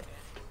good.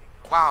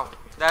 Wow,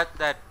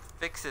 that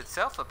fixed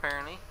itself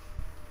apparently.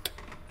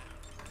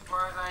 As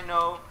far as I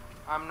know,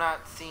 I'm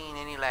not seeing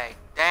any lag.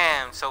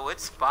 Damn, so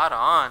it's spot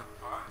on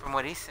from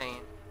what he's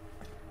saying.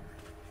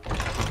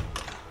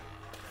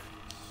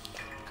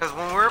 Because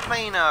when we were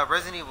playing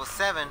Resident Evil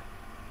 7,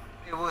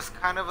 it was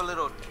kind of a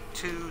little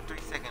 2-3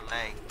 second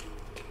lag.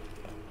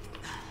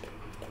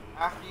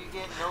 After you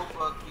get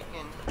notebook, you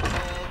can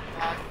head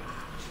back to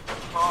the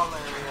call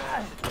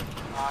area.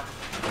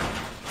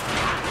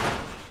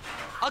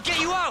 I'll get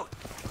you out!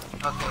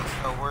 Okay,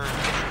 so we're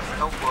getting the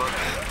notebook.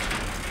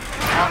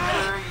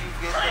 After you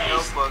get the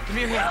notebook, Give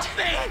me your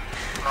hand.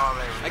 call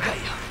area. I got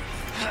you.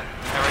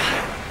 Yeah, right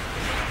there.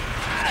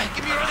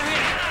 Give me your other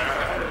hand.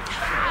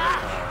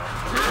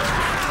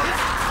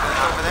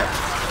 Over there?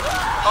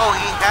 Oh,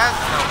 he has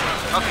no.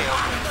 Okay.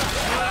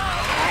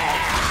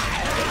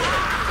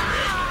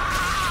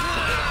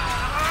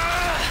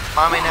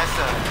 Mommy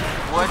Nessa,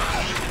 what do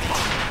you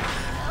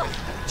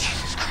think?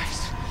 Jesus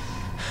Christ.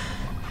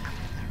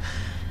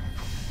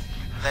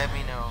 Let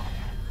me know.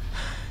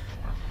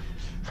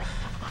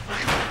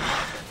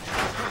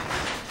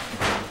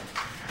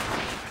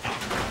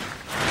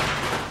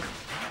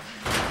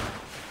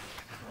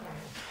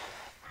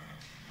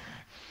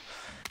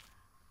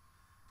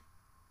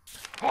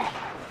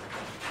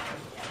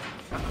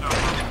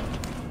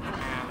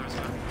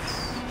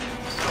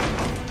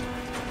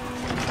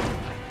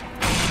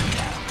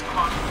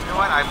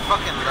 I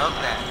fucking love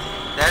that.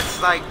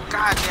 That's like,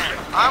 goddamn.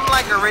 I'm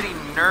like already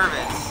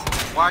nervous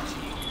watching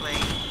you play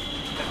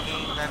a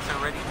game that's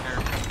already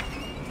nervous.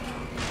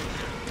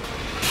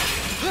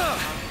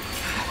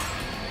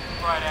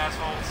 Right,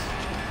 assholes.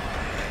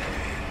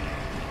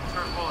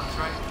 Turn bullets,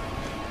 right?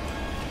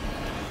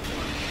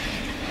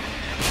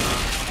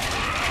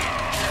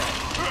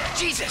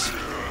 Jesus!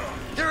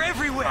 They're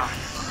everywhere!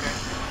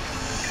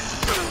 Okay.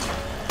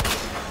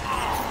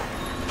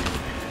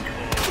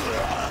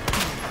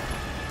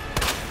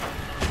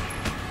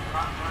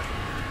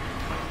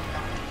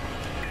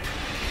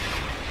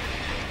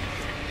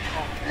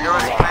 There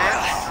was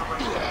plants.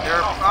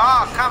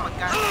 Come on,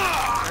 guys.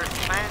 There's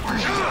plants.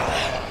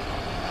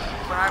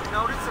 What I've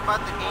noticed about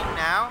the game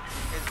now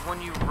is when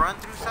you run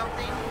through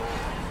something,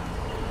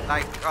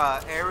 like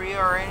area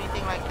or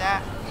anything like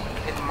that,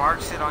 it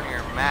marks it on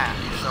your map.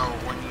 So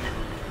when you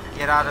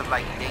get out of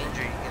like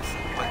danger, you can see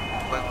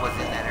what was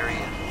in that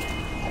area.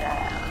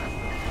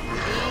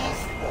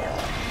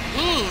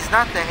 He's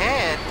not the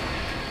head.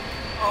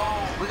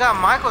 Oh, we got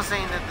Michael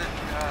saying that the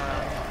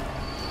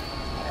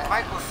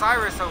Michael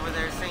Cyrus over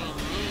there saying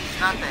knees,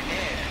 not the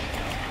head.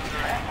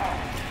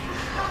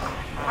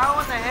 How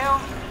in the hell?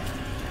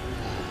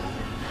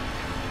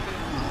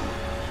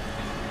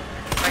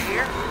 Right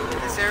here? In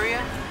this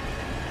area?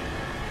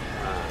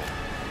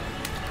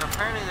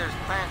 Apparently there's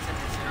plants in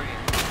this area.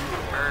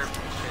 Herbs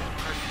and shit.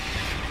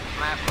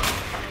 Map.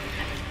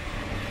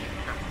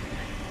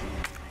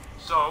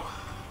 So,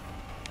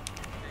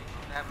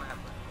 That map.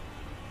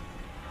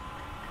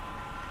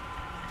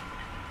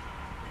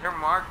 They're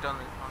marked on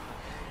the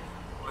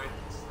wait,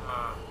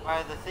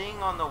 by the thing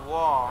on the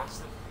wall.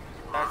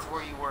 That's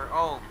where you were.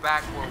 Oh,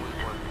 back where we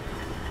were.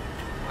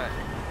 But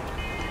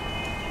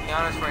to be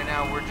honest, right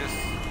now we're just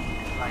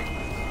like.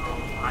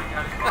 I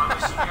gotta go. I'm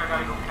assuming I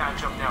gotta go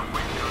catch up that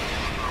window.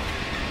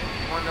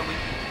 One that we.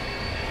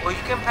 Well,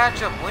 you can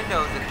patch up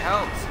windows. It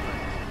helps.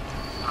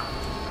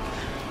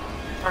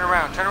 Turn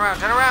around. Turn around.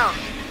 Turn around.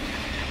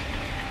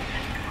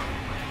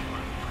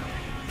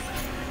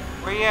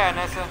 Where you at,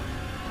 Nessa?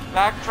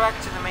 Backtrack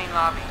to the main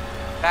lobby.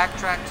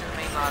 Backtrack to the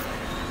main lobby.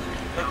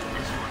 Look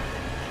this way.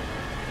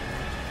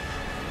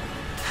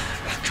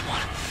 Come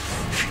on.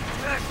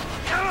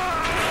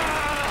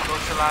 Go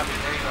to the lobby.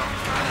 There you go.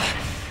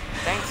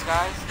 Thanks,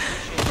 guys.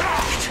 Appreciate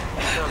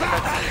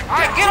it.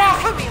 Alright, get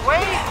off of me,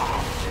 Wade!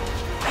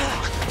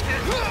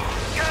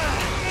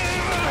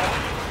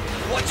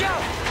 Watch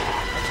out!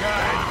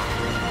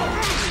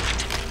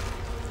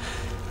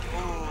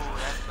 Ooh,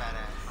 that's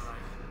badass.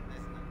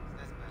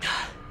 That's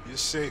badass. You're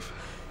safe.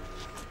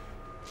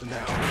 For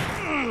now.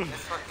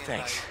 That's fucking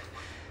Thanks.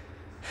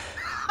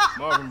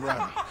 Marvin Brown.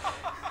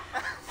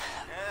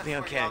 Like,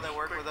 Leon for Kennedy. y'all that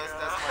work with us,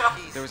 that's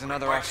Marquise. There was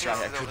another Marquise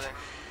officer I is over could- there.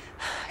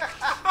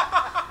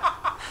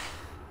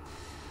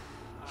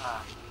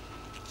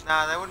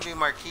 Nah, that wouldn't be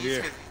Marquise Yeah.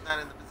 because he's not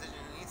in the position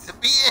he needs to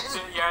be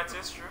in. Yeah,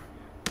 it's true.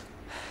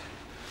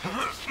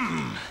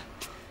 I'm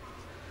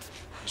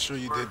sure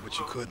you did what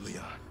you could,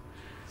 Leon.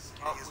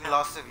 Oh, we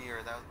lost a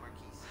viewer. That was Marquise.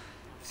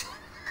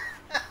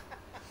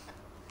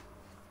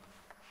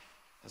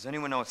 Does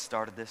anyone know what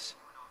started this?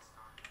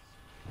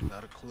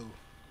 Not a clue.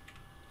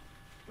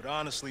 But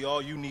honestly,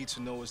 all you need to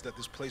know is that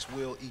this place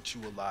will eat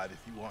you alive if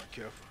you aren't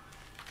careful.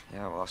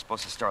 Yeah, well, I was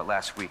supposed to start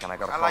last week, and I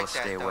got a I call like to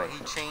that stay though. away.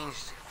 He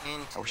changed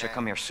into. I wish that. I'd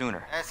come here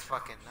sooner. That's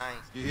fucking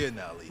nice. You're here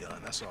now,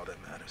 Leon. That's all that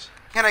matters.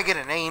 Can I get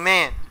an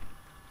amen?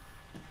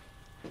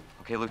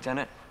 Okay,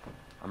 Lieutenant?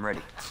 I'm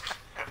ready.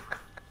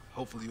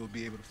 Hopefully you'll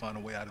be able to find a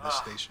way out of this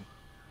station.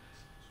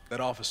 That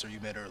officer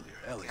you met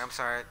earlier, Ellie, I'm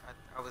sorry.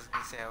 I was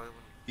gonna say I wouldn't.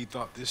 he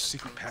thought this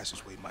secret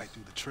passageway might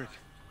do the trick.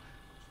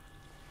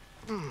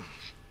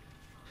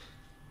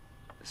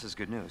 This is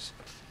good news.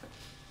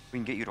 We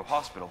can get you to a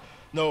hospital.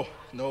 No,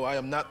 I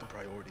am not the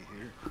priority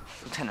here.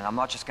 Lieutenant, I'm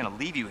not just gonna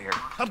leave you here.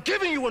 I'm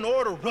giving you an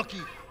order,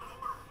 rookie.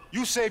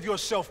 You save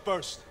yourself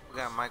first. We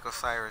got Michael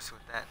Cyrus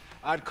with that.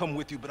 I'd come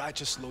with you, but I'd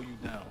just slow you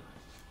down.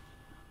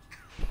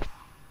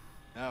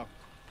 Now,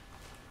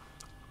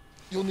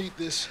 you'll need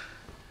this.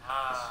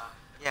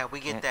 Yeah,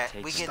 we get Can't that.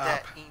 take We it. get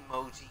that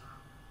emoji.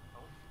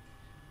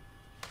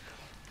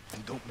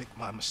 And don't make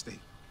my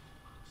mistake.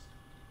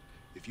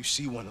 If you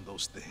see one of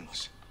those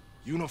things,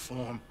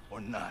 uniform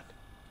or not,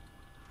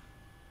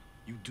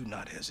 you do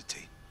not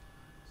hesitate.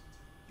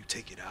 You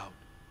take it out,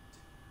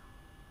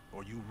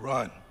 or you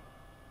run.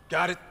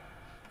 Got it?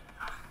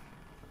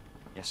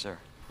 Yes, sir.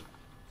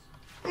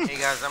 Hey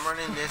guys, I'm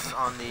running this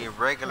on the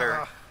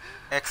regular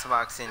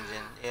Xbox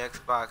engine, the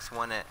Xbox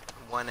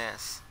One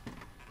S,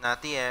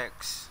 not the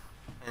X,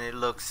 and it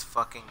looks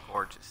fucking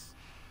gorgeous.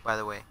 By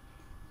the way.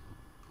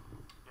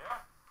 Yeah,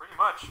 pretty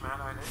much, man.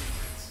 I mean,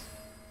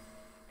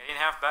 it ain't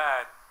half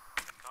bad.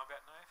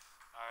 Combat knife.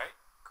 All right,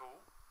 cool.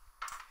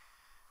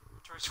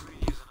 Choice free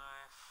to use a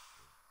knife.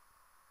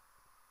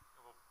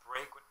 It will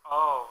break with.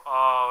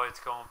 Oh, it's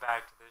going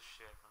back to this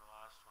shit from the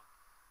last one.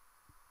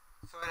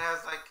 So it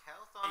has like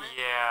health on it?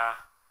 Yeah.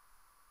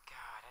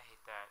 God, I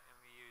hate that. And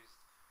we used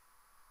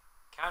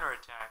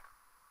counterattack.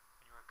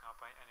 When you are caught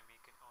by an enemy,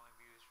 can only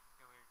be used.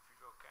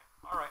 Okay.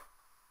 All right.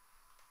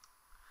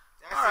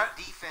 That's Alright.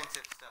 the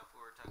defensive stuff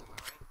we were talking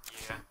about, right?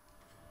 Yeah.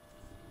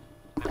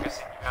 I'm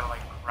guessing you gotta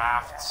like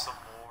craft some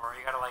more.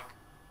 You gotta like,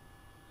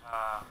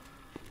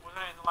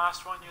 wasn't it in the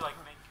last one? You like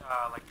make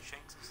like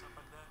shanks and stuff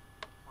like that,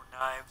 or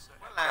knives.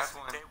 What last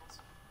crafting one?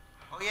 Tables.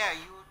 Oh yeah,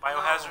 you would.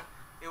 Biohazard?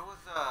 No, it was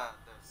the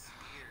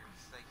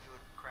spears, like you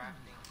would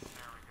craft things.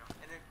 There we go.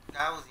 And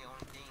that was the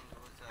only thing. It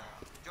was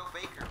Joe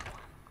Baker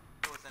one.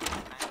 It was an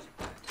expansion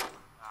pack.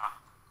 Ah.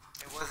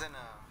 It wasn't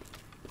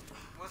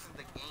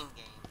the game.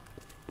 Okay.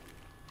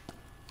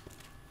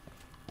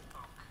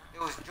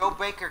 It was Joe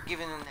Baker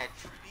giving him that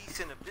 2 piece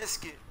and a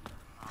biscuit.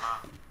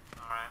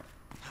 All right.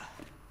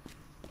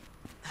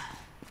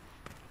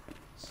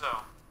 So.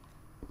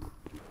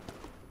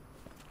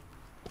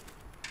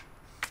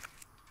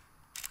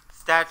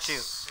 Statue.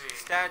 Let's see.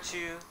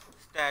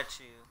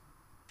 Statue.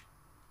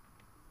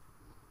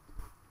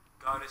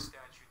 Goddess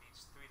statue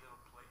needs 3 little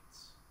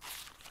plates.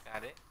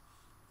 Got it.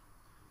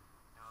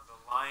 Now the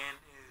lion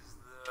is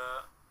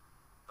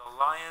the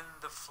lion,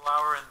 the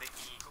flower, and the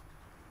eagle.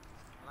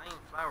 Lion,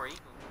 flower,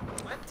 eagle.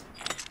 What?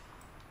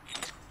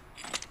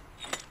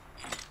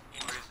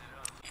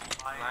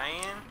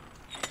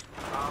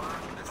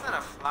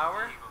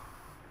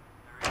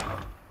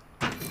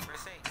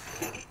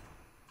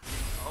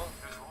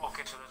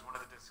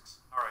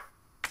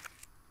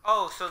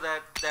 Oh, so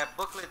that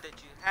booklet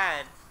that you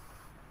had.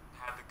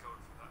 Had the code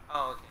for that.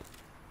 Oh, okay.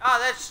 Oh,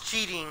 that's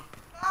cheating.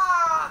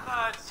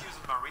 No, it's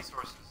using my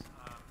resources.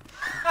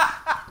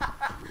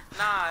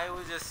 Nah, it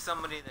was just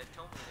somebody that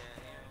told me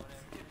that. You know,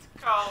 whatever. It's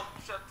called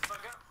shut the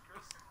fuck up,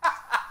 Chris.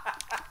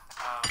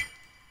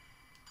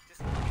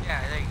 Just,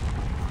 yeah, there you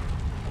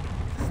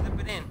go. Slip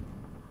it in.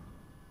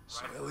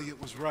 So Elliot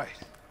was right.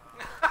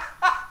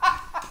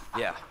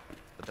 Yeah,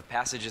 but the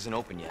passage isn't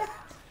open yet.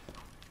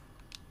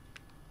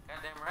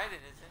 Goddamn right it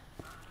isn't.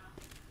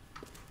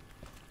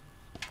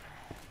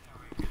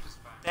 We could just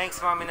find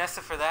Thanks, Mommy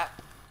Nessa, for that.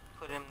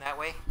 Put him that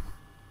way.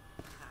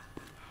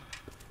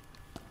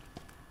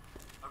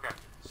 Okay,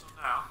 so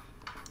now.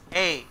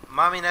 Hey,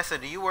 Mommy Nessa,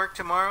 do you work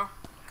tomorrow?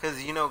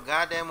 Because you know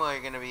goddamn well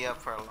you're going to be up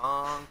for a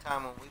long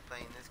time when we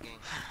playing this game.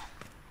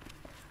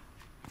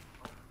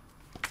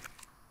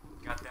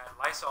 Got that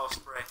Lysol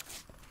spray.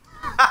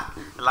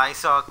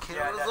 Lysol kills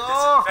Yeah, that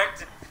all.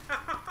 disinfectant.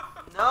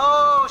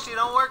 No, she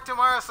don't work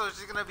tomorrow, so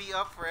she's going to be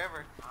up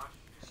forever.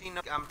 She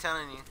know, I'm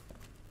telling you.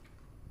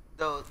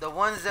 The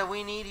ones that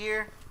we need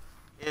here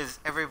is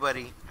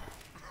everybody.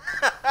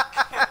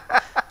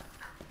 I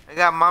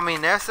got Mommy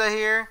Nessa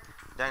here,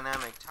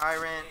 Dynamic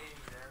Tyrant,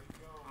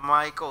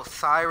 Mike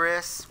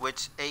Osiris,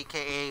 which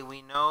AKA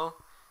we know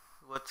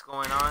what's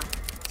going on.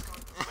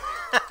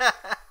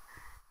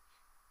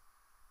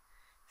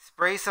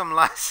 Spray some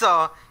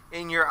Lysol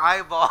in your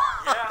eyeball.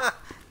 Yeah.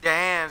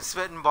 Damn,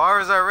 spitting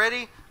bars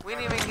already? We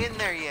ain't even getting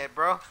there yet,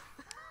 bro.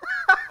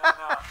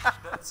 No.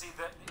 See,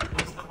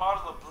 it's the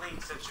bottle of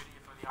bleach that you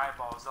need for the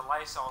eyeballs. The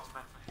Lysol's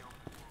meant for the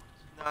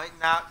open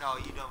wounds. No,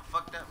 you done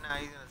fucked up now.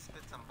 He's gonna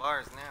spit some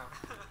bars now.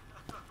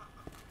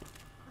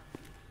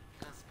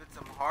 Gonna spit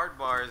some hard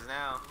bars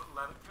now.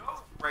 Let it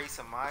go. Spray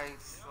some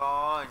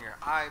Lysol in your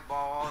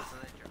eyeballs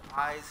and let your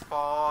eyes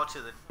fall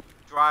to the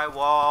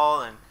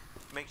drywall and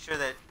make sure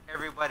that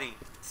everybody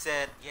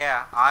said,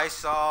 yeah, I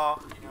saw.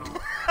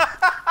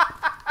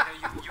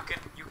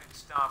 You can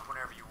stomp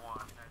whenever you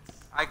want. That's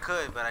I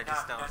could, but I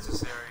just not don't.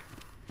 necessary.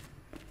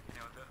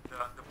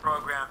 The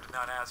program did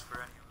not ask for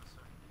any of this.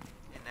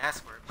 Didn't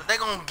ask for it. But they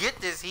gonna get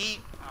this heat.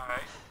 All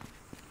right.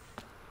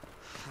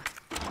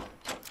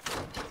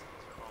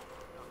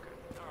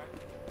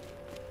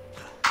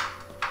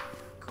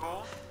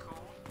 Cool.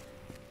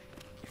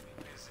 Keep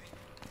me busy.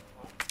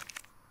 Oh.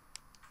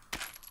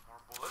 More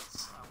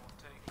bullets. I will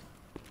take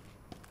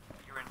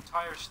your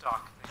entire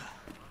stock. Thank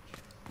you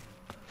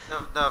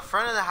very much. The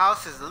front of the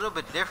house is a little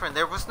bit different.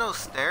 There was no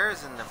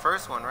stairs in the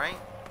first one, right?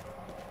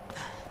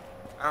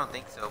 I don't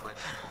think so, but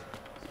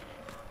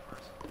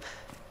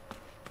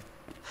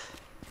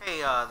hey,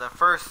 the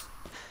first.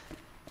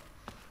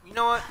 You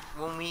know what?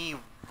 When we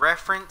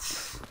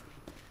reference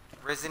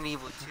Resident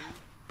Evil 2,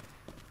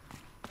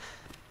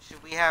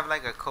 should we have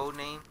like a code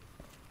name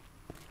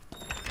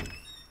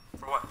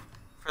For what?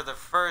 for the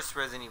first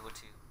Resident Evil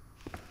 2?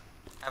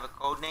 Have a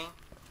code name?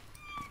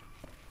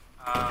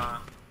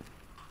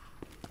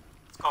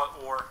 It's called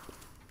ORE.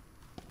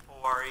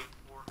 ORE.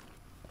 ORE.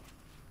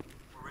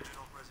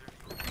 Original Resident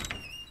Evil.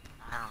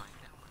 I don't like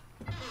that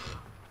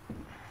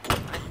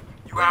one.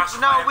 You asked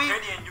my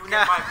opinion. You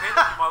get my opinion,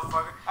 you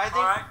motherfucker. I think-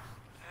 Alright?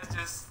 It's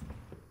just.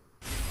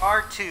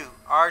 R2.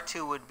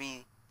 R2 would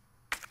be.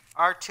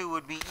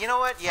 You know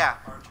what? Yeah.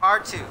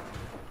 R2.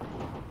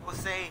 We'll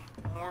say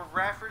when we're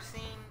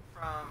referencing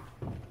from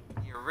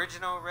the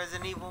original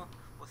Resident Evil,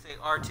 we'll say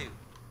R2. Can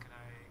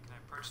I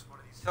purchase one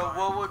of these? So fine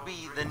what would cold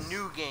be drinks? the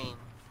new game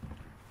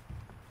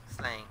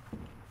slang?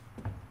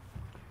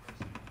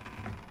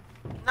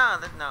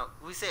 No.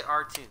 We say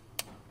R2.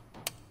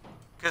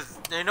 Because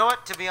you know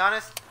what? To be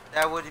honest,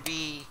 that would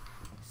be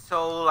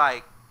so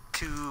like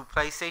to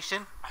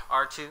PlayStation.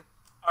 R2.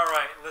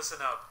 Alright, listen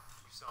up,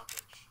 you son of a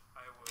bitch.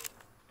 I will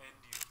end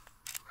you.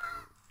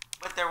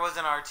 But there was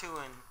an R2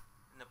 in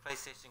the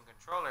PlayStation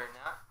controller,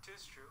 not.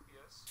 Tis true,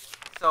 yes.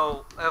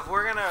 So if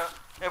we're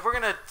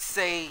gonna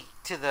say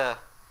to the,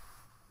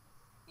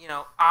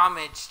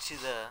 homage to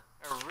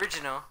the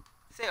original,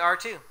 say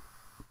R2.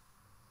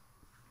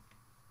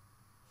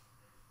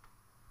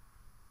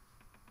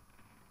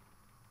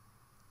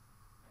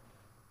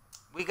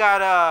 We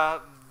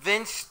got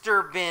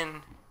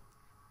Vinsterbin.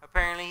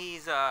 Apparently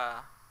he's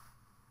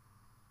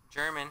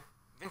German.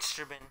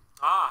 Vinsterbin.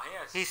 Ah,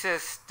 yes. He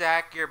says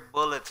stack your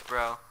bullets,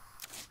 bro.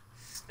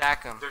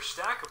 Stack them. They're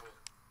stackable.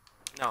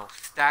 No,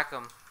 stack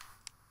them.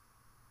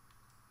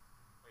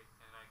 Wait,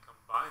 can I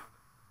combine them?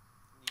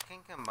 You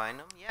can combine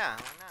them. Yeah,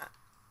 why not?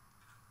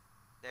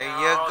 There Oh,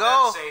 you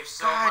go. that saves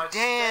so God much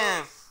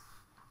damn. space.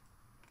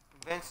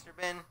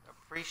 Vensterbin,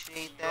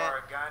 appreciate You that.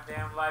 are a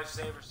goddamn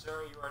lifesaver,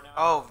 sir. You are now.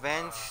 Oh,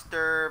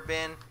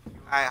 Vensterbin.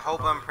 I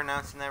hope I'm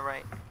pronouncing that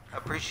right.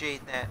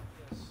 Appreciate that,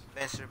 Yes.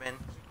 Vensterbin.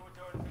 So go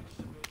down and finish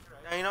the bit,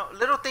 right? Now,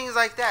 little things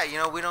like that,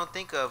 we don't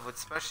think of,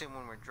 especially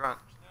when we're drunk.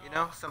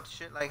 Some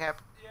shit like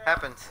happens. Shit does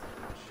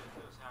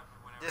happen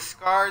whenever.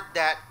 Discard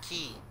that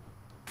key.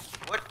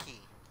 What key?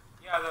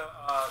 Yeah,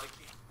 the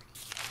key.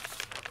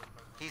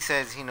 He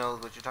says he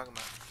knows what you're talking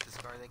about.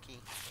 Discard that key.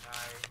 Can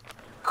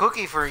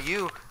Cookie for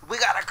you. We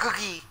got a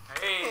cookie.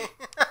 Hey,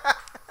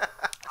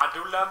 I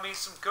love me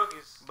some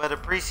cookies. But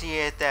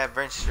appreciate that,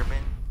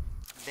 Venturman.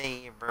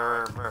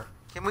 Ver.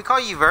 Can we call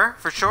you Ver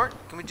for short?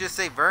 Can we just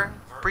say Ver?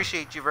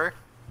 Appreciate you, Ver.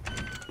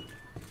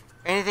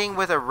 Anything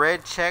with a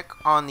red check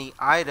on the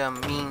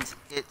item means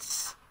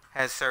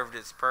has served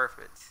its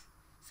purpose.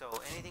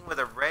 So anything with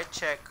a red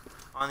check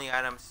on the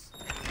items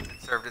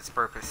served its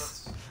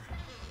purpose.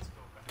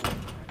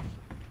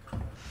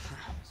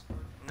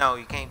 No,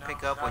 you can't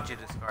pick up what you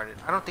discarded.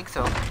 I don't think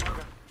so.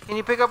 Can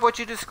you pick up what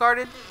you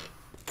discarded?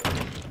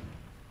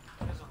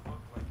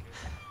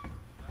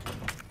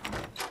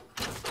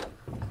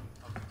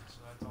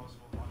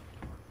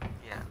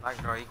 Yeah,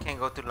 locked door. You can't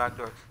go through locked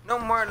doors. No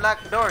more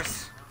locked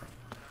doors.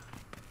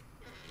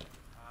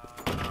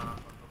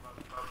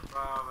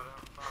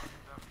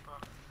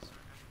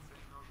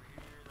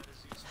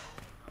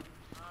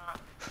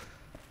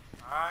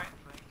 Alright,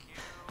 thank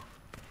you.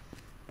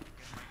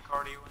 Get my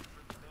cardio in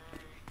for the day.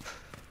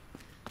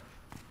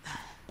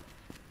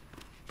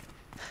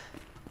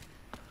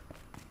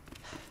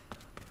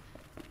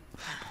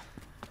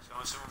 So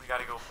I'm assuming we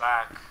gotta go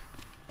back the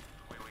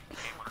way we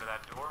came under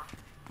that door.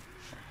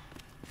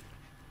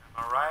 Am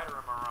I right or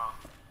am I wrong?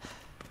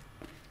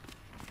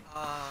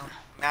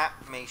 Map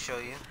may show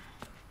you.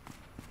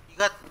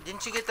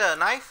 Didn't you get the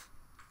knife?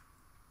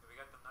 Yeah, we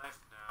got the knife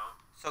now.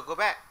 So go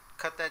back.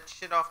 Cut that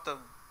shit off the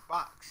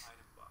box. Item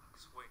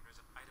box. Wait, there's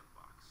an item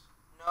box.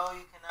 No,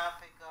 you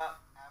cannot pick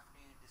up after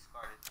you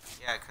discard it.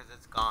 Yeah, because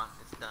it's gone.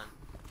 It's done.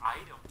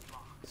 Item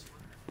box?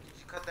 Where? Did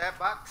you cut that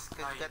box?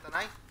 Because you got the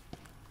knife?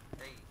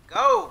 There you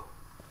go.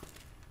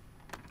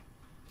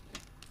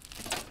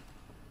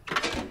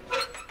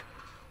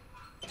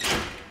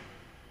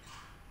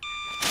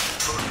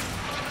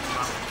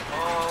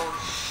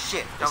 Oh,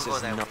 shit. Don't go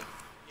that way.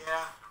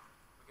 Yeah.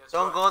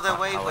 Don't go that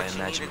way, How I but you need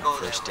imagine to my go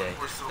first that way. day.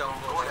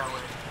 Don't go that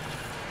way.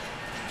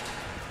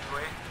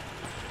 Way?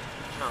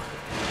 No.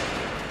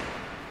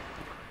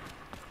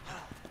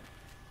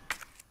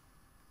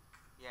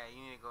 Yeah,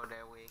 you need to go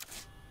that way.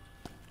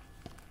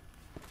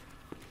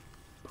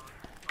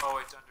 Oh,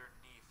 it's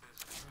underneath,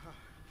 isn't it?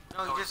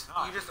 No, No, you it's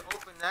not. just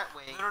open that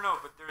way. No,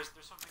 but there's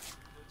something,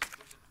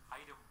 there's an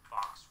item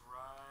box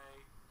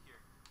right here.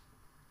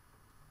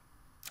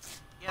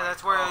 Yeah,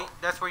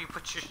 that's where you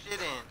put your shit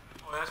in.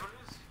 Oh, that's what it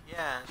is?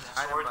 Yeah, the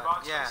Storage item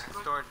box, Yeah,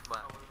 basically? storage box.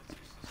 Oh, well, that's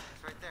useless.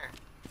 It's right there.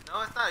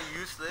 No, it's not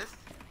useless.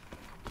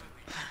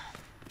 Completely.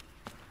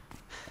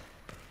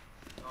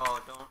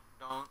 Oh, don't.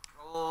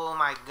 Oh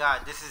my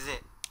God, this is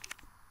it.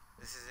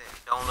 This is it.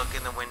 Don't look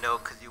in the window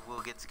because you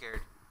will get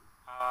scared.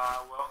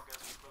 Well, guess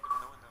who's looking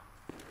in the window?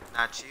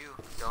 Not you.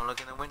 Don't look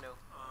in the window.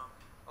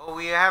 Oh,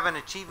 we have an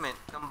achievement.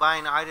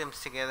 Combine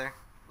items together.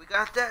 We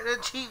got that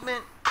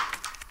achievement.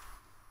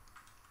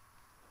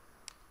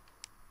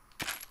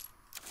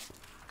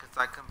 Because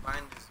I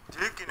combined his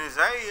dick in his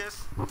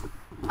ass. Look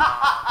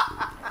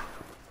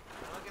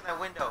in that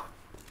window.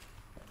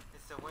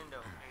 It's the window.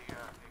 Hey,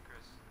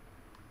 Chris.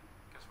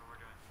 Guess what we're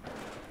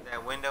doing?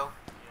 That window?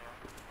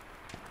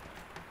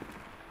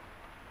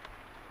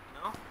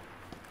 Yeah. No?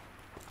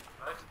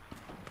 What?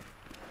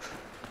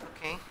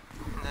 Okay.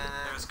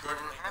 There's Didn't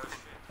currently no happen. shit.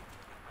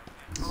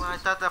 Well, I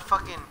thought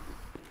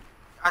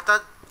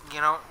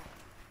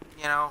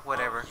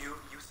whatever. Oh,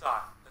 you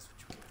thought. That's what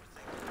you were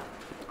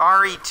thinking.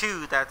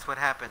 RE2, that's what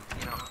happened.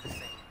 You know, I'm just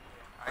saying.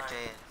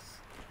 RJS.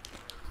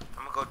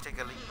 I'm gonna go take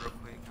a leak real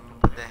quick. I'm gonna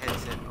put the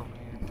headset over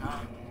here.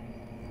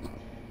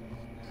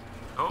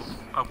 Oh,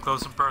 up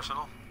close and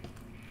personal.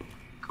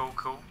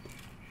 Cool.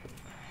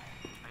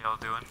 How y'all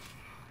doing?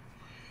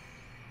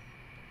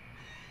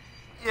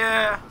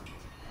 Yeah.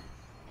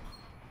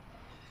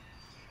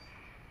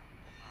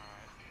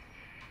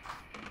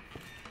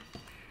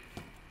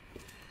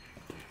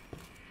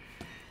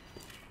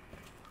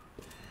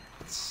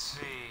 Let's see.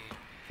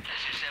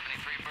 This is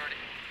 73 Birdie.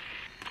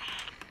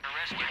 A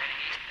rescue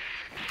heading east.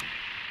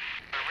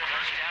 A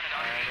river's down at I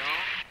RPT.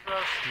 don't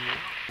trust you.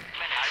 I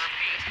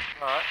repeat.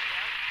 But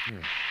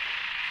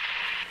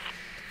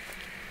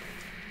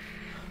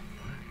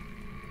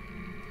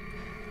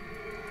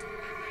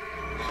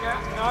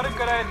yeah, not a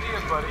good idea,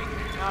 buddy.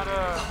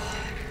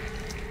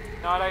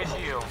 Not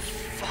ideal.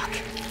 Fuck.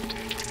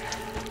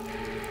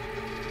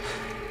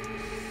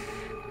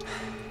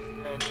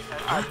 And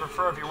I'd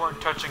prefer if you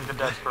weren't touching the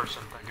dead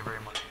person. Thank you very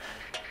much.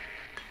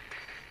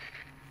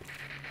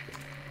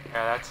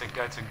 Yeah, that's a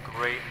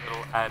great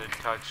little added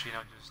touch. You know,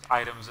 just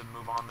items that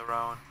move on their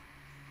own.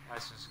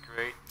 That's just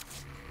great.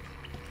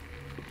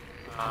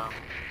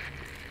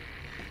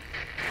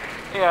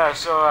 Yeah,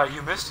 so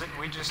you missed it.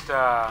 We just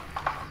the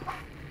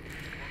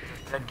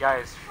dead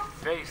guy's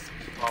face is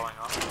falling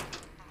off.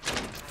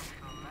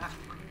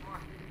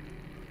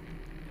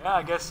 Yeah,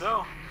 I guess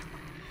so.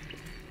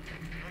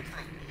 Looks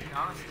like me,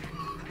 honestly.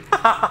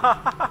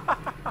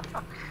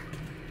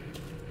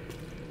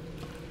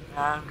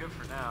 I'm good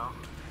for now.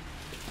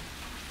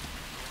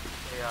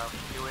 Stay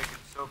awake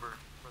and sober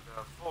for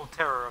the full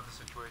terror of the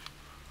situation.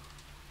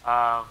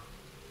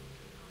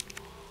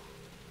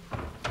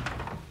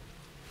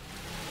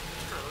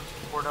 Sure, let's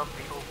board up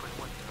the open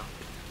window.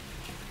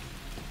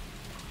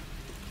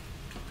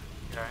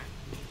 Okay.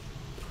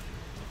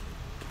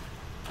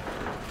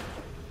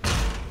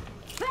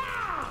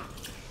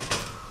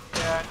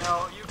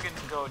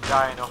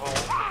 die in a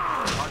hole.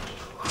 Punch.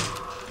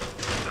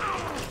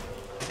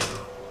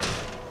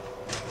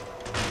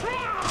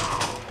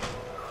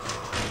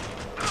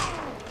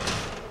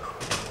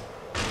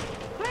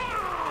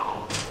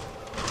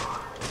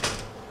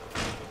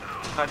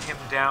 Cut him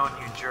down,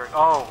 you jerk.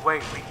 Oh,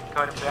 wait, we can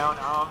cut him down?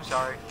 Oh, I'm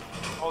sorry.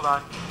 Hold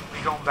on.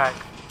 We going back.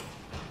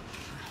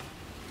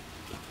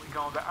 We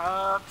going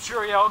back.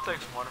 Sure, yeah, I'll take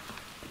some water.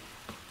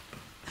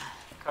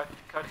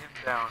 Cut him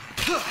down.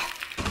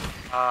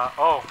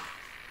 Oh.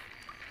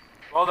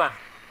 Well done.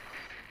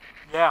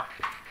 Yeah,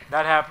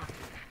 that happened.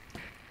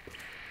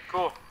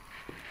 Cool.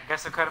 I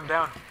guess I cut him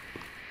down.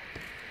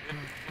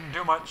 Didn't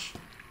do much.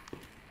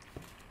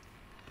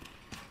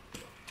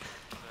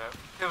 The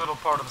pivotal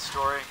part of the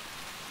story.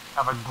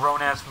 Have a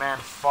grown-ass man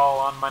fall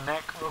on my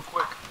neck real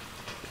quick.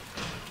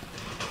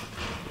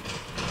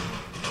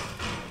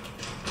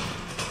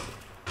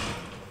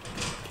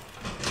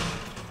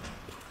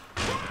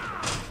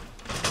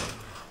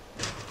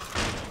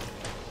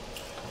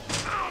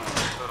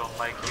 I don't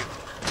like you.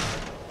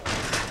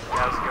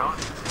 How's it going?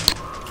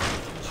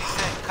 She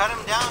said, cut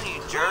him down,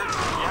 you jerk.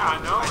 Yeah, I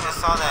know. I just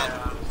saw that.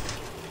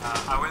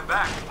 I went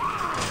back.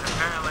 And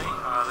apparently,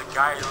 the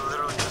guy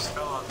literally just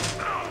fell on me.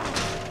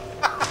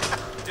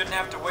 Didn't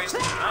have to waste a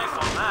knife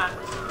on that.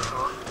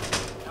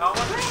 I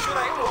wonder, should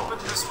I open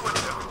this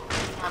window?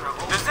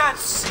 Does that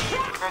seem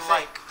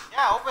like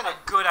yeah, open a it.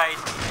 good idea?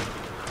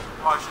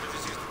 Oh, I should have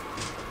just used the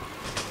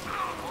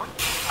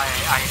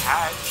I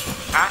had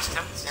past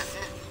tense. That's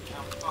it.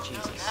 I'm fucked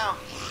up now.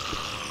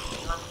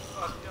 I'm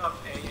fucked up,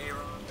 AA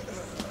Ron.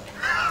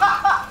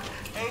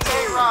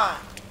 Hey, Ron.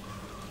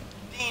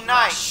 D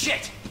nice.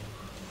 Shit!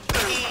 D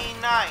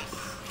nice.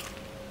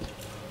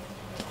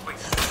 Wait.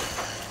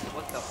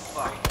 What the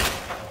fuck?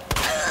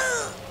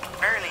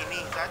 Apparently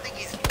knees. I think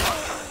he's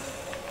fucking.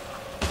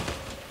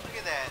 Look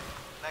at that.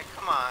 Like,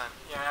 come on.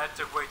 Yeah, that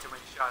took way too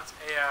many shots.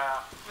 Hey,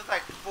 It was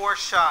like 4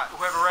 shots.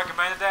 whoever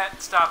recommended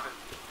that, stop it.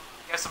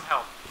 Get some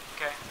help,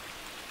 okay?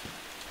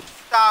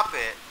 Stop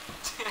it.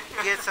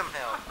 Get some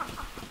help.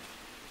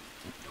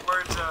 The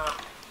words,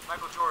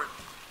 Michael Jordan.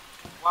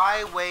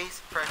 Why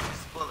waste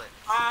precious bullets?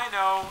 I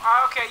know.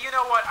 Okay, you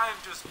know what? I'm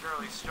just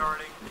barely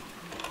starting.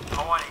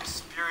 I want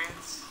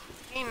experience.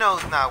 He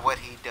knows not what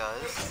he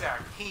does.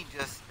 Exactly. He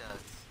just does.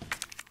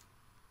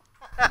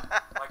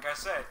 Like I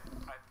said,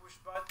 I push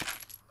buttons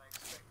and I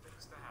expect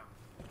things to happen.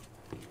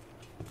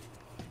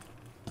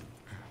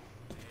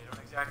 They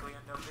don't exactly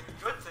end up being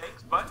good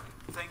things, but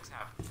things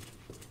happen.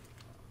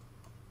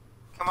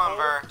 Come on,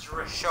 Ver.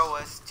 Drinks. Show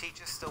us.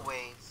 Teach us the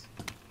ways.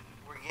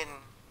 We're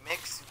getting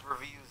mixed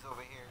reviews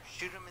over here.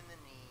 Shoot him in the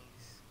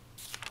knees.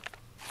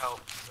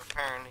 Helps,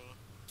 apparently.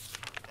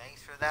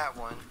 Thanks for that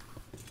one,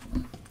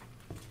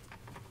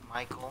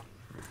 Michael.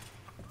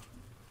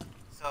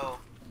 So,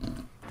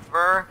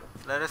 Ver,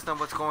 let us know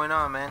what's going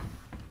on, man.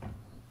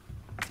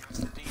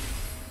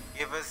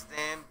 Give us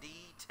them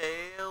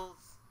details.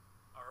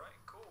 Alright,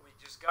 cool. We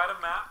just got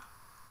a map.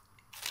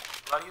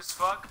 Bloody as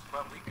fuck,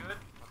 but we good.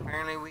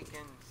 Apparently we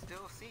can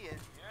still see it.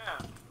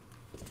 Yeah.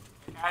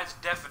 It adds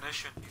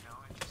definition, you know.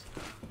 It just,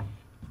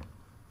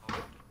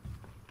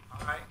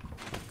 Alright,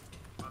 cool.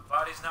 My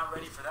body's not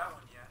ready for that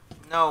one yet.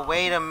 No,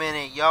 wait a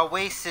minute. Y'all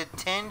wasted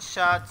 10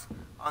 shots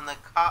on the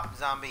cop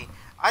zombie.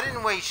 I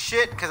didn't waste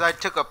shit because I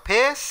took a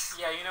piss.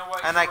 Yeah, you know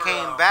what? And I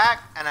came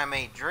back and I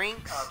made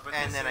drinks. but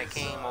And this then I is,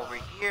 came over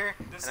here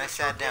this and I is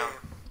sat your down.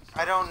 game.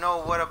 I don't know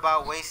what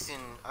about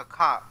wasting a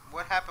cop.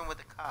 What happened with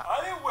the cop?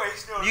 I didn't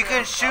waste no You damn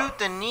can shoot cop.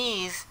 the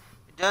knees,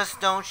 just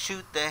don't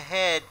shoot the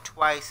head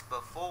twice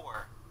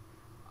before.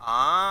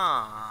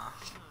 Ah.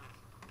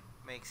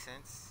 Makes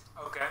sense.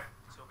 Okay.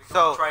 So we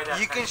So try that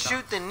you can next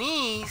shoot time. the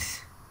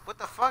knees. What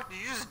the fuck? Did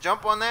you just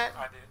jump on that?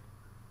 I did.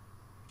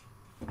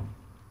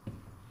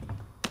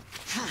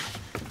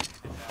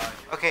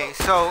 Okay,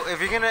 so if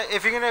you're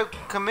gonna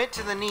commit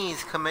to the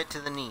knees, commit to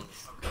the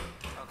knees.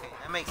 Okay,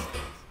 that makes sense.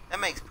 That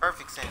makes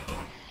perfect sense.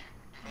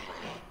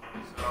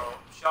 So,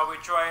 shall we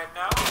try it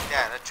now?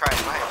 Yeah, let's try it.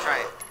 Go ahead, try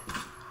it.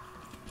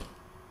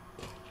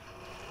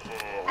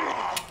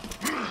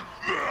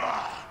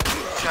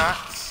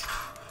 Shots.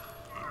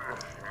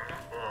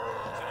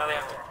 So now they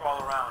have to crawl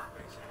around,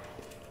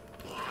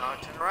 basically. No,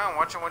 turn around.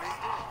 Watch him what he's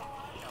doing.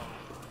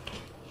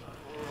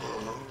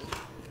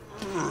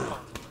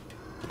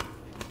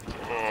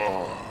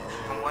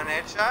 One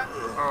headshot?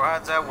 Or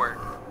how's that work?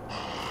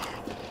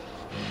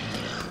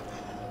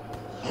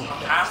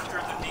 After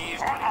the knees,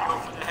 do we go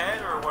for the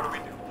head, or what do we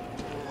do?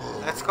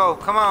 Let's go.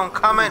 Come on,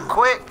 comment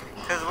quick,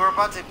 because we're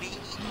about to be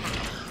eaten.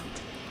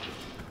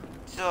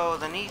 So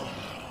the knee.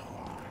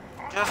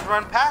 Just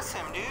run past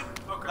him, dude.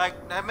 Okay.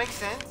 Like, that makes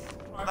sense.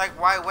 Like,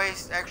 why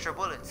waste extra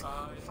bullets?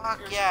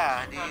 Fuck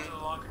yeah, dude. To the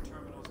longer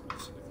terminals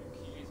missing a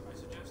few keys, I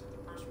suggest that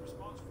the person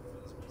responsible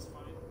for this must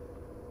find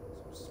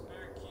some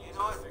spare keys. You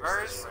know what, to fix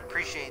Burrs? this right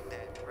Appreciate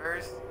that.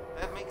 Burrs,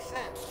 that makes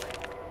sense.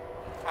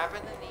 Tap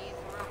in the knees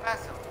and run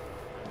past them.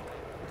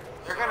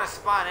 They're gonna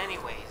spawn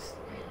anyways.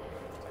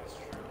 That's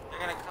true. They're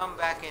gonna come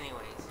back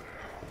anyways.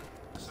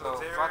 So,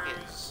 there's fuck it.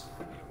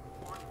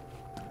 important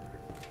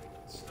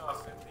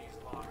stuff in these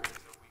lockers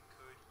that we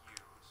could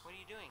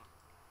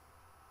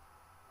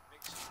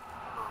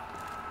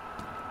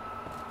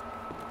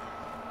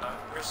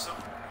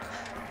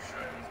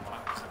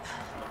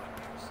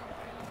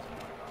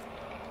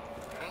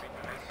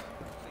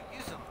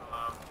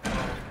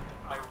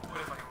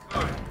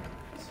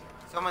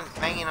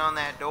banging on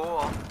that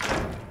door.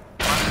 Watch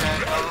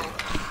that door.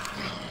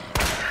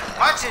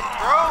 Watch it,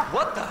 bro.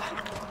 What the?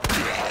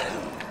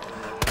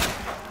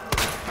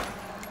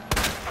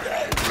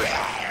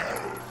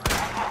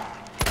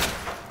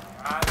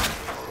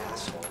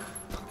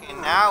 Okay,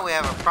 now we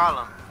have a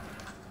problem.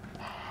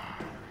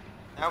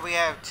 Now we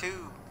have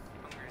 2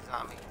 hungry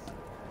zombies.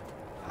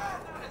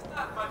 It's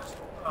not much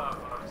of a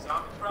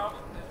zombie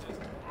problem. It's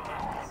just.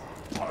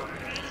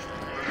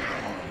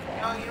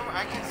 No, you know,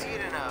 I can see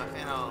it in a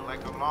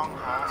like a long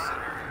hall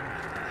scenario.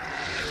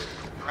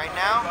 Right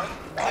now,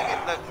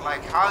 look,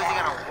 like how is he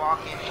gonna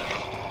walk in here?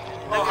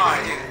 Look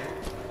at this dude.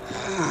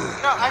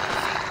 No, I can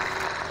see.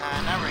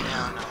 Not right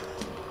now, no.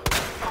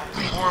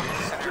 Horrible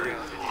scenario.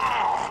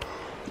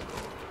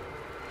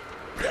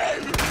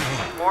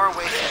 More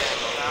wasted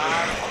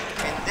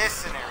in this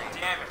scenario.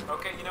 Damn it.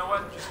 Okay, you know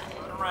what? Just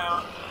move it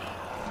around.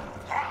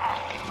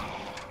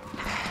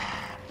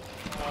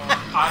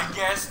 I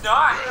guess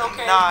not.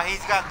 Okay. Nah,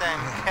 he's got them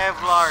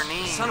Kevlar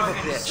knees. Son of a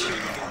bitch.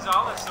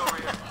 Gonzalez over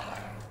here.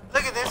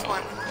 Look at this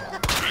one.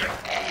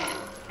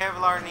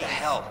 Kevlar knees.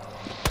 Help.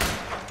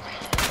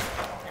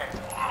 Okay.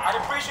 I'd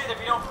appreciate if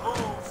you don't move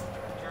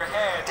your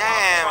head.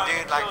 Damn,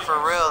 dude, like for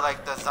real,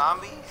 like the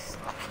zombies.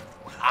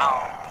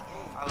 Ow.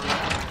 I love it.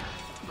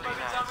 Pretty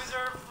Fucking nice. zombies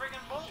are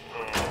freaking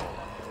bulletproof.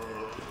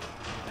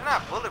 They're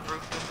not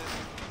bulletproof.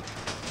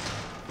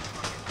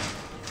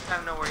 You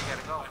gotta know where you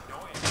gotta go.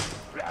 Annoying.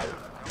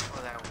 Don't go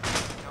that way.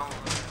 Don't go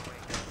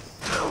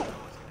that way.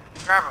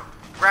 Grab him.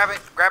 Grab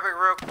it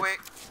real quick.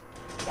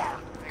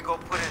 And go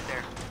put it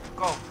there.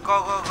 Go.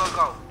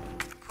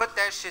 Put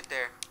that shit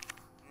there.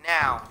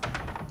 Now.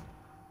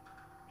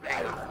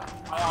 There you go.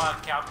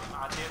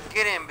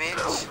 Get in,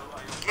 bitch.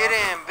 Get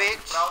in,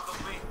 bitch.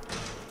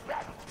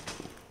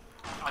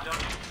 I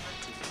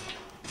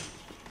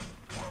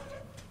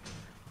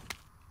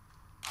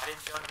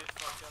didn't done get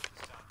fucked up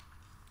this time.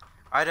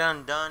 I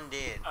done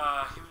did.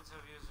 Humans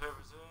have used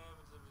services.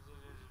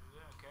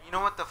 Okay. You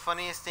know what the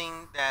funniest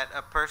thing that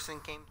a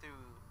person came through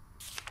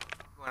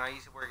when I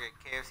used to work at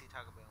KFC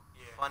Taco Bell?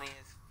 Yeah.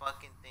 Funniest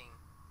fucking thing.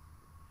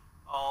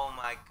 Oh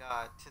my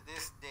god. To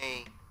this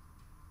day,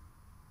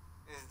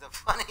 this is the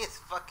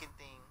funniest fucking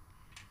thing.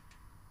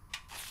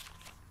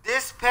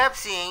 This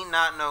Pepsi ain't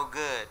not no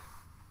good.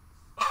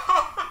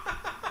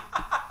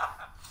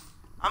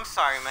 I'm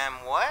sorry,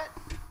 ma'am. What?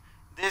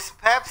 This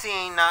Pepsi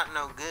ain't not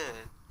no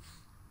good.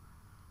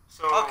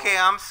 So Okay,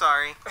 I'm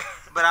sorry,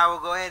 but I will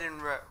go ahead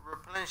and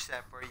replenish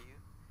that for you.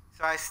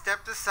 So I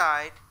stepped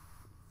aside,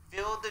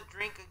 filled the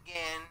drink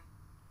again,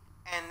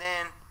 and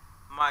then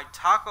my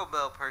Taco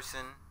Bell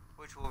person,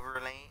 which will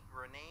rename,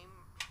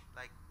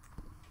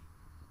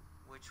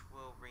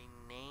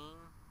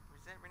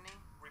 is that rename?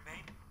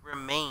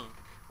 Remain,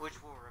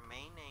 which will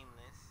remain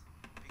nameless,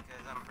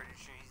 because I'm pretty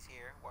sure he's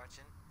here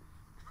watching.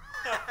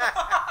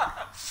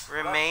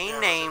 Remain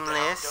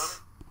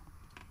nameless.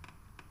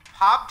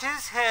 Popped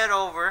his head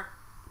over,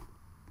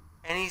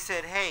 and he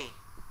said, "Hey,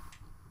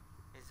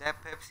 is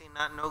that Pepsi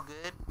not no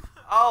good?"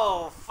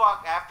 Oh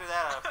fuck! After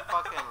that, I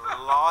fucking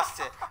lost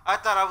it. I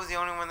thought I was the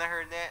only one that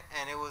heard that,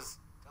 and it was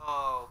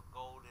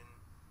golden.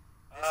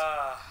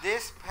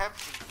 This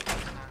Pepsi is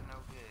not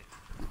no good.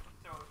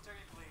 So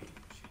technically,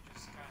 she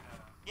just kind of.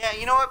 Yeah,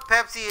 you know what?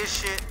 Pepsi is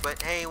shit,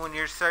 but hey, when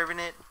you're serving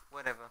it,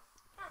 whatever.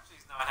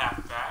 Pepsi's not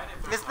half bad.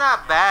 It's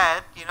not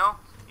bad, you know.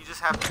 You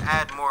just have to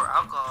add more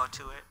alcohol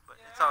to it, but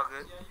it's all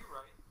good. Yeah, you're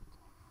right.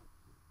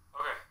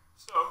 Okay,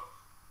 so.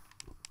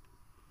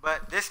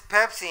 But this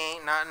Pepsi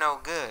ain't not no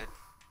good.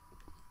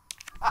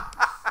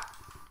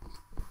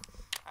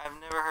 I've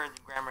never heard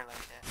the grammar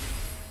like that.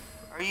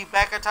 Are you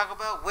back at Taco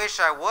Bell? Wish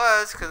I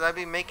was, because I'd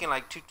be making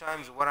like 2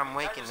 times what I'm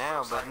making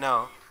now, but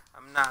no.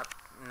 I'm not.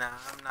 Nah,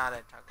 I'm not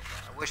at Taco Bell.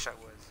 I wish I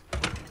was.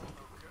 Okay,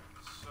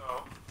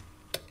 so.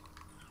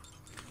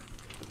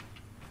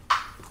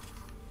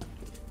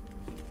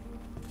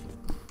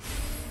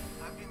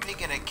 I'd be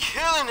making a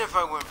killing if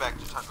I went back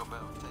to Taco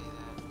Bell, I'll tell you that.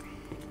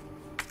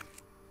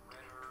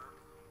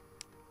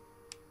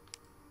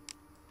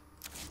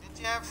 Did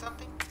you have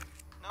something?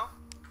 No?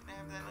 You didn't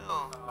have that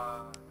little...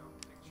 No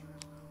pictures.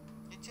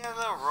 Did you have a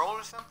little roll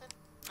or something?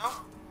 No?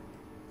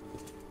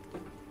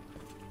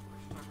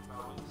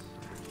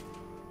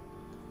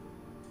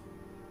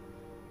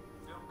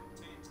 Film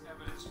contains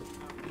evidence to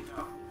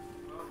no.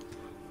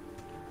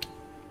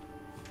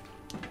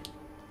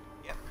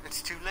 Yep,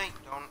 it's too late.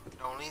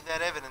 Don't leave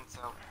that evidence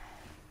out.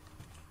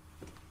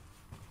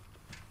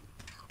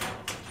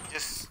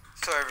 Just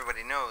so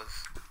everybody knows,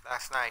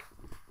 last night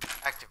I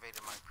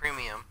activated my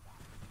premium.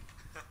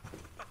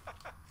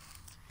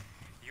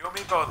 You and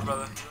me both,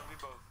 brother. You and me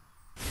both.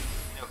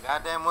 You know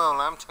goddamn well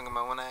I'm talking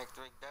about when I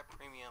activate that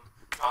premium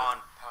on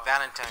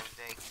Valentine's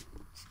Day.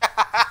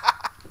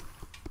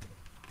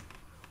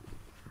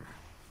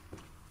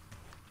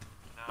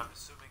 Now I'm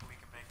assuming we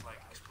can make like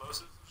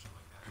explosives or shit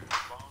like that,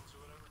 bombs or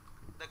whatever.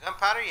 The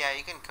gunpowder, yeah,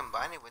 you can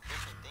combine it with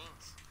different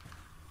things.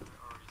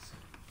 Already said.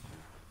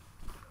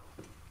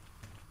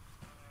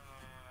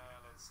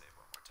 Let's save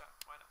one more time.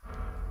 Why not?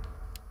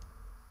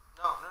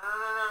 No.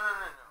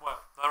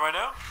 What? Not right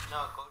now?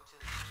 No, go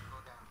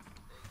down.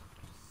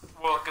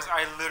 Well, because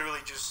I literally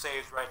just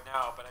saved right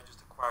now, but I just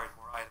acquired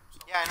more items. So.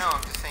 Yeah, I know.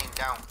 I'm just saying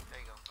down. There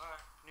you go.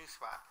 Alright. New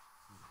spot.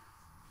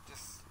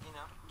 Just, you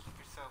know, keep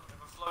yourself.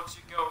 Whatever floats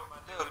you go, my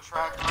Little dude.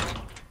 track on it.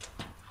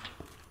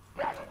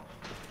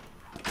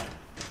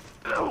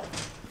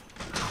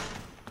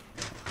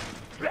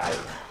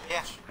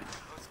 Yeah.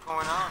 What's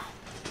going on?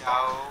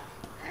 Yo.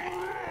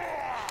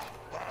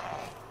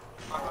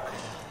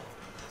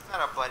 That's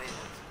not a buddy.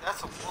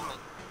 That's a woman.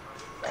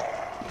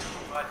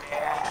 But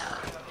yeah.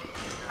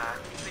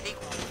 Keep it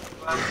equal.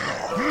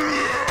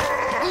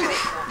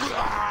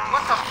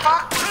 What the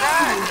fuck was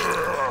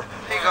that?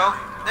 There you go.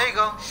 There you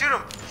go. Shoot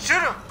him.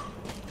 Shoot him.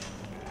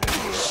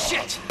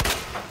 Shit!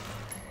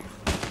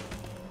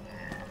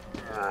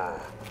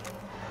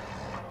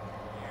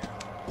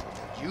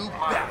 You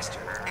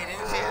bastard! He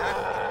didn't see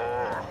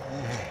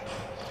that.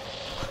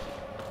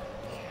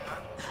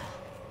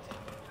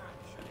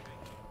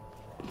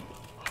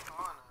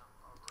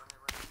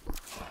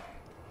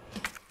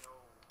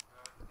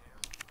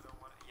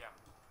 Yeah,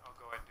 I'll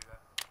go ahead and do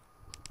that.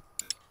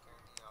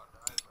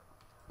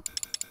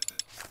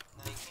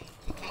 No, you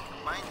can't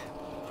combine it.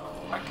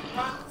 I can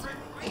run the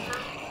freaking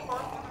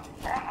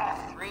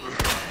Green.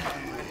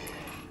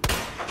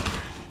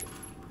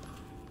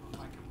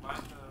 I can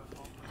bind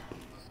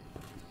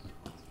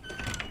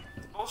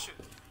the bullshit.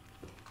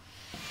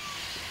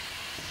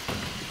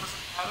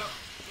 Doesn't add up.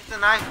 Get the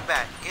knife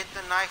back. Get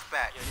the knife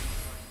back.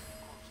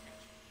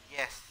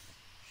 Yes.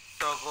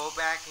 So go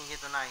back and get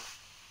the knife.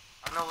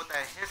 I don't know what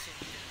that hissing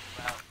shit is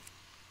about.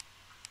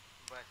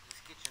 But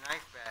just get your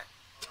knife back.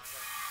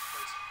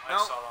 No.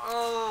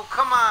 Oh,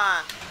 come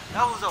on.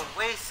 That was a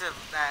waste of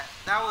that.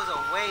 That was a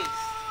waste.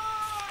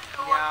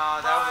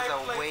 Yeah, that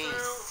was a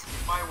waste.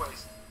 My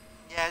waste.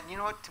 Yeah, you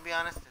know what? To be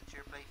honest, it's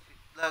your place.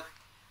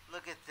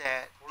 Look at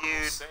that, Portable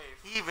dude.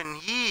 safe. Even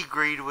he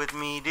agreed with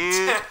me,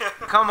 dude.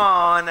 Come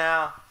on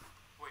now.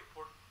 Wait,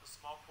 a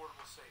small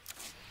portable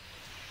safe.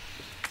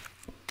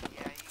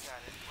 Yeah, you got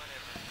it.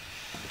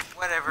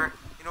 Whatever.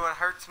 You know what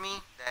hurts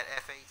me? That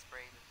F8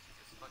 spray that's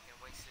just fucking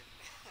wasted.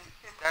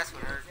 That's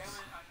what hurts.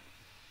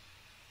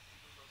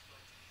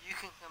 You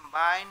can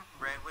combine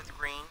red with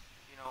green.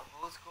 You know,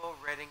 old school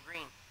red and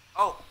green.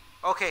 Oh,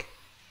 okay.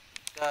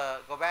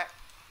 Go back.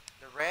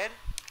 The red.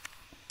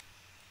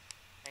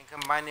 And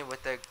combine it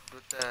with the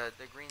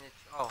green.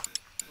 Oh,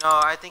 no,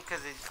 I think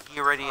because he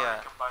already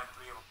Combine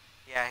 3 of them.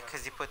 yeah,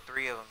 because he put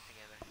 3 of them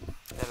together.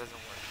 That doesn't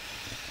work.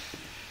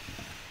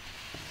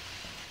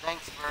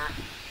 Thanks, Burr.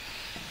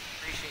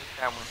 Appreciate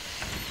that one.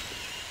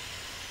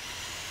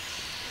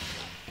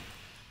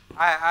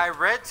 I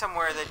read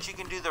somewhere that you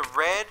can do the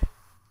red,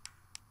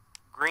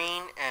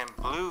 green, and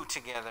blue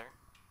together,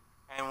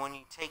 and when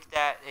you take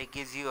that, it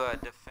gives you a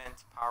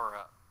defense power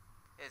up.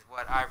 Is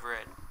what I've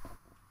read.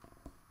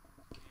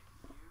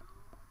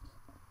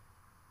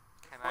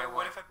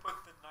 What if I put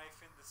the knife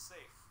in the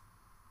safe?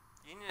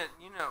 You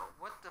know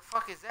what the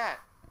fuck is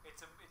that?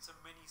 It's a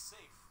mini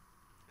safe.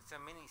 It's a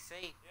mini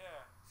safe.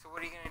 Yeah. So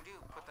what are you gonna do?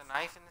 Put the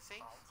knife in the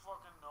safe? I don't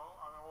fucking know.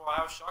 I mean, well,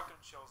 I have shotgun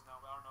shells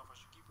now, but I don't know if I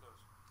should keep those.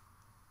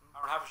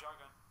 I don't have a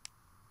shotgun.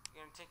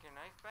 You gonna take your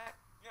knife back?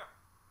 Yeah.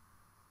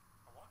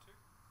 I want to.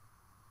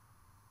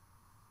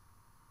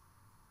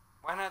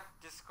 Why not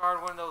discard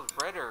one of those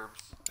red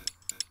herbs?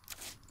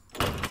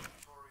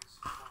 Inventory's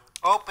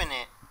full. Open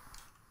it.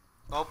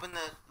 Open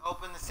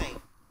the safe.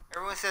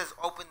 Everyone says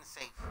open the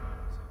safe. So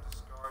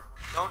discard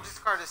one. Don't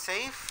discard the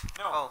safe.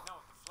 No, Oh, no,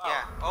 the flower.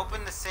 yeah.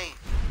 Open the safe.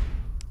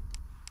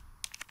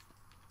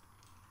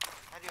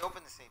 How do you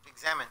open the safe?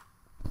 Examine.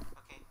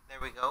 Okay, there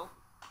we go.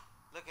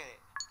 Look at it.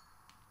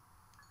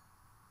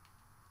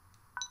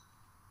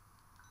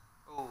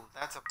 Ooh,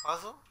 that's a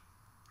puzzle?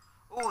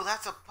 Ooh,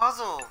 that's a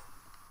puzzle.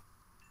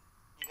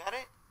 You got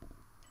it?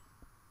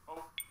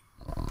 Oh.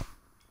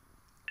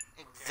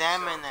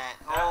 Examine so that.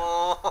 that-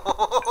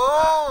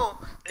 Oh,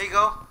 there you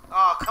go.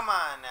 Oh, come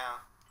on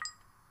now.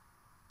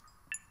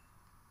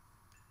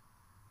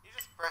 You're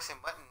just pressing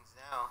buttons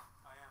now.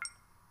 I am.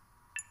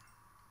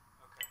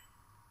 Okay.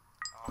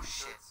 Oh,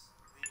 So shit. it's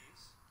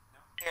these. No.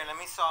 Here, let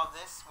me solve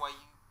this while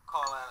you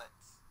call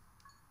Alex.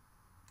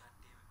 God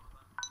damn it. Hold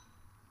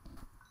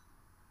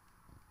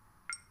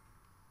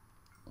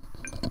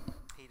on.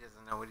 He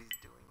doesn't know what he's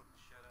doing.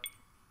 Shut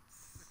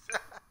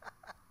up.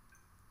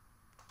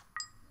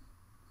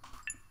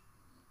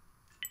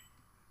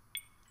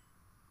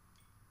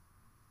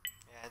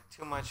 Yeah,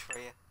 too much for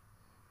you.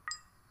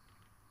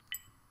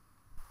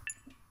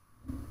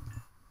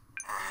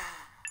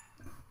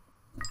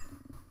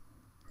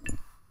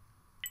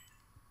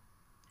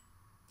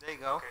 There you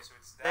go. Okay, so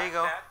it's that, There you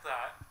go.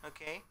 that,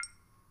 Okay.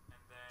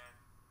 and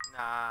then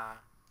Nah.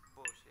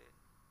 Bullshit.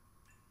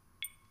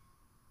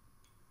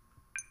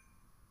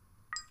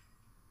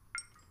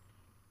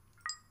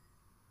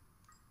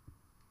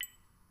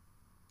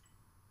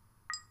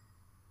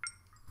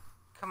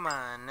 Come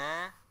on,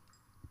 man.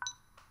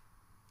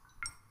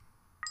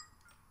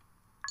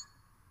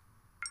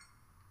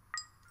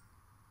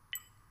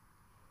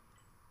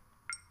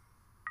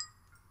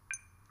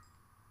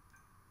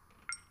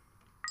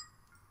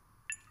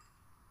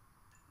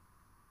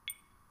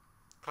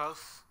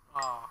 Close.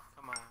 Oh,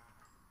 come on.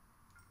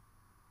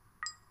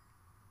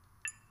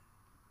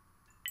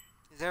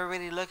 Is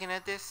everybody looking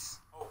at this?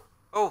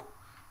 Oh,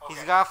 Okay.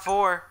 he's got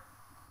 4.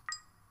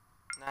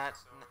 Not.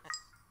 So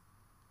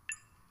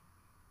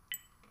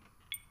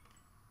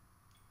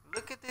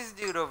Look at this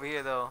dude over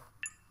here, though.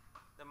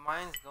 The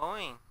mine's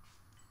going.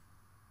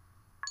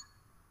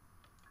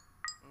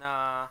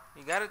 Nah,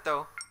 you got it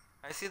though.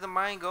 I see the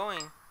mine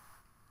going.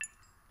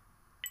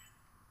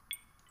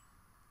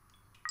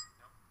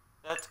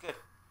 That's good.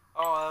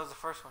 Oh, that was the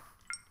first one.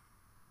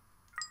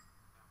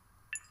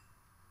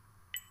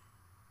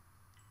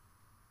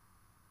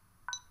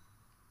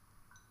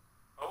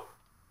 Oh.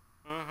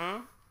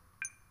 Mm-hmm.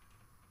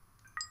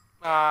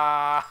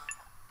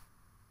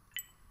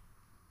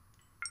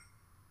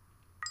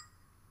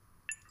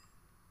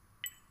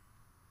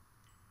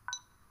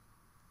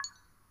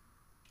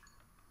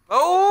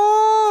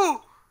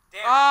 Oh!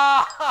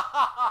 Damn.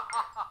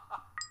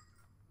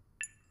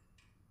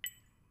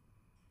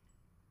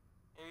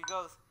 Here he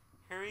goes.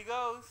 Here he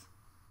goes.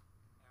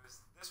 It was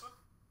this one?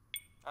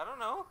 I don't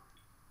know.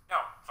 No,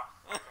 fuck.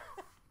 Okay.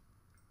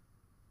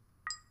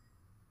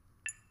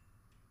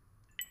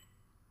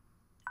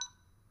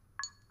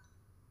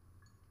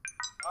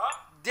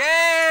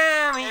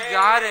 Damn, he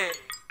got it.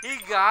 He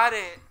got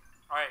it.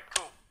 Alright,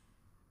 cool.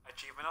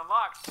 Achievement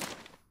unlocked.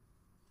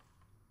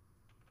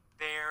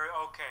 There,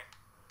 okay.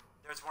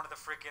 There's one of the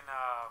freaking,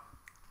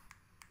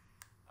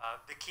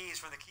 the keys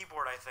from the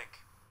keyboard, I think.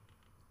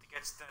 To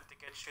get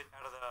shit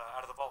out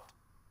of the vault.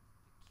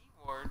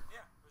 Keyboard.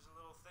 Yeah, there's a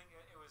little thing.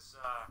 It was,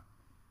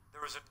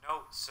 there was a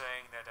note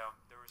saying that,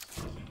 there was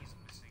some keys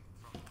missing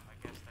from, I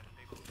guess, that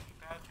big old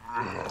keypad.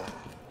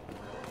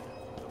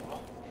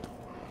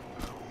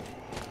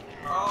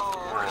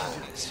 Oh,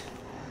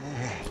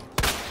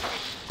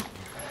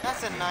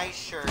 that's a nice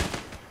shirt.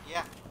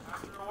 Yeah,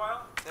 After a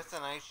while, that's a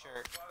nice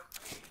shirt.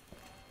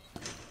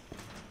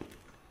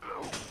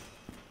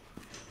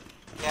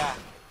 Yeah,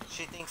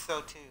 she thinks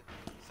so too.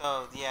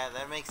 So yeah,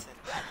 that makes sense.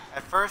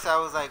 At first I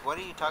was like, what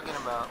are you talking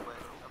about? But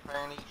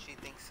apparently she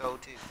thinks so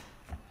too.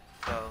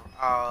 So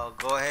I'll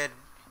go ahead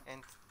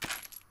and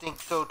think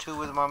so too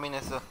with Mommy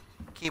Nessa.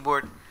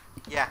 Keyboard.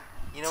 Yeah,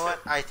 you know what?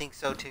 I think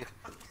so too.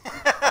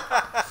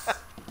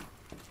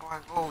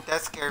 Oh,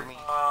 that scared me.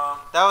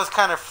 That was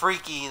kind of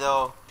freaky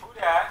though. Who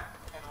dat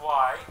and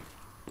why?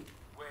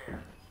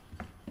 Where?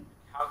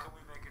 How can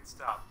we make it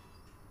stop?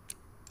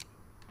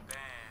 Ban.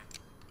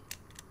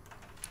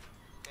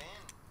 Ben?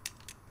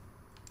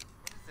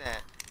 What is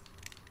that?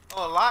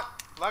 Oh,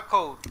 lock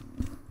code.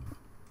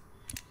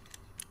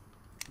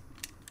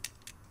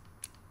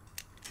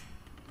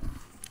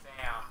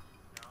 Bam.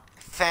 No.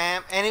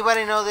 Fam,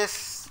 anybody know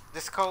this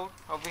code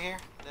over here?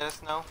 Let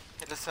us know.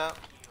 Hit us up.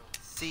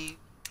 See,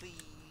 please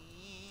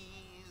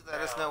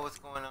let us know what's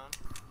going on.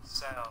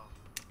 Sell.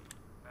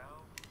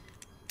 Bell.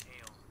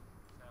 Ale.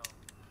 Bell.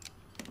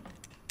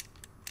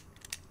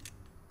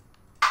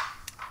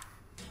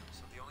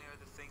 So the only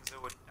other things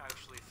that would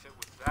actually fit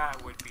with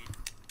that would be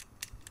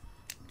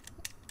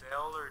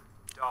bell or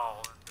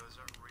doll, and those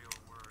aren't real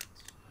words.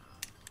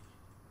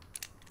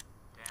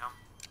 Damn.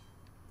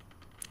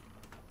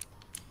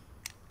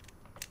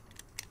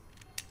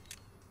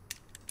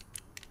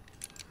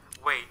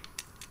 Wait.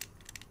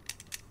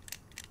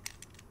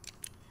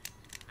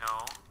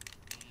 No.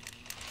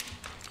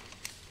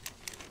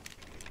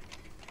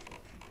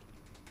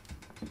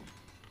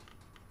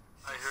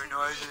 I hear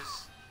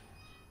noises.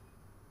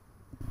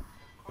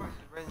 Of course,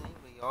 it's Resident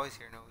Evil. You always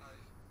hear noises.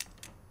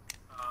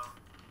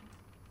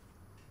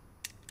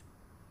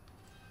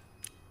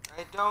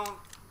 I don't.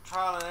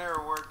 Trial and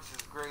error works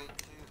is great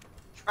too.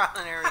 Trial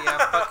and error, yeah,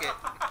 fuck it.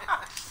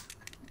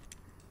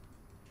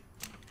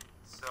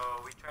 So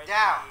we tried.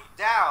 Dow.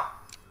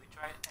 We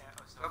tried.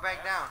 So Go back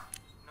F. down.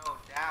 No,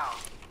 down.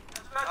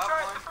 That's what I Up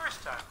tried one. the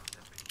first time.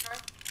 That's what you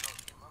tried.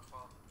 Okay, my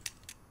fault.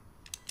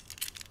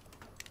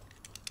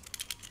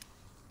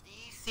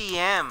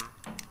 DCM.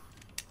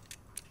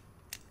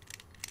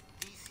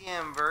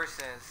 DCM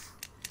versus.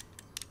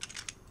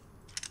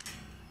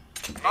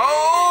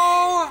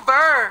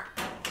 Over.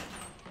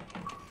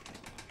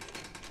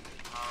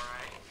 All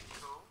right.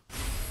 Cool.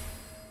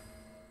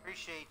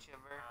 Appreciate you,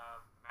 Ver.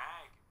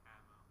 Mag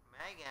ammo.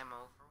 Mag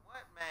ammo for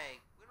what mag?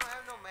 We don't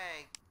have no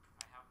mag.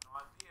 I have no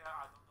idea.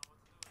 I don't know what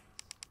to do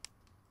with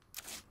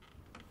this.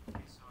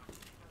 Okay, so I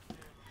think that's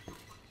there. Let me go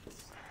put this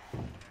back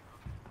on.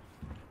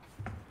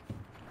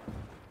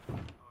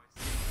 Oh, I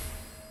see.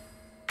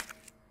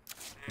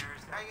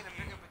 There's How that you gonna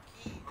key. pick up a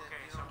key? That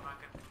Okay, you so don't- I'm not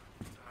gonna.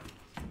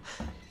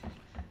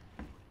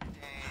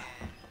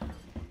 Damn.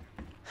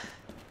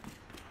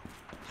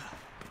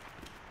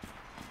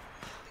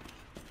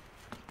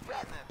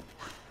 Getting that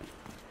fork.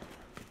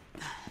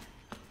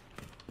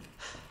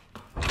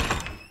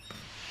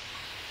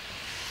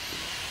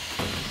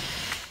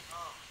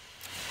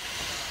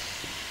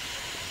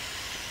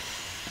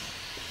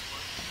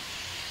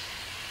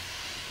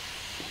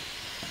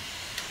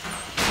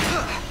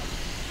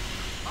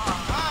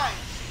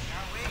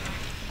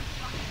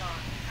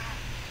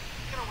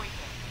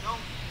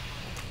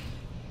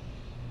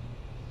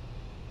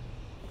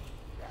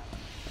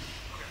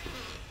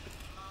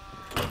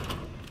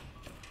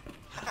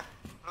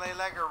 play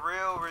like a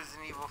real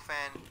Resident Evil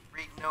fan,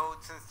 read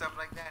notes and stuff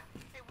like that.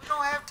 Hey, we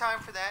don't have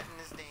time for that in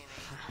this day and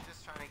age. We're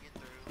just trying to get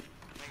through,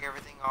 make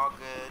everything all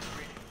good,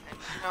 and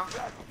you know,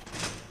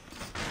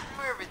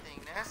 do everything,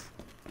 Ness.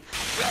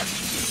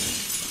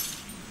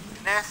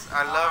 Ness,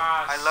 I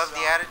love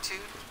the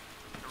attitude,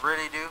 I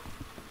really do.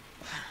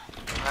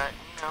 But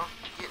you know,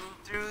 getting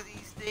through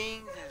these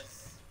things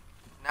is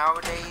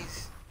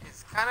nowadays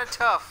it's kind of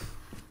tough.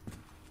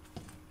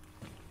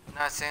 I'm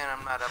not saying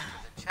I'm not up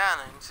for the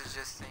challenge, it's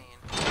just saying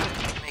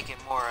make it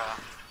more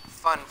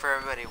fun for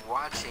everybody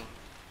watching.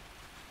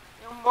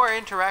 You know, more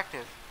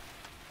interactive.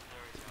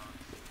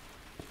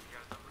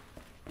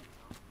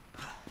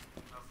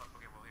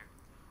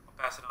 I'll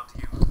pass it on to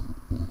you.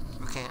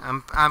 Okay,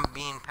 I'm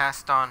being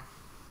passed on.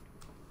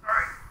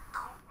 Alright,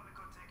 cool. I'm gonna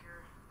go take care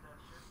of that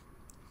shit.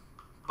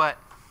 But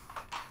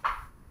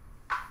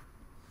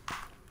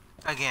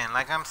again,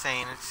 like I'm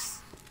saying,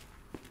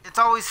 it's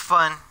always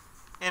fun,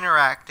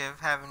 interactive,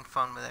 having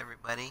fun with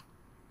everybody.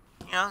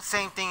 You know,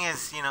 same thing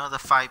as, you know, the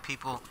 5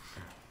 people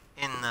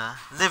in the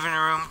living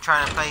room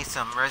trying to play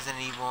some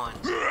Resident Evil and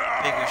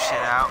figure shit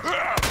out.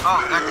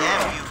 Oh,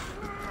 goddamn you.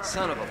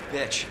 Son of a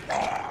bitch.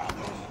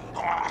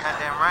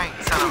 Goddamn right,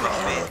 son of a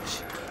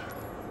bitch.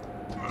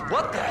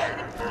 What the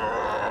heck?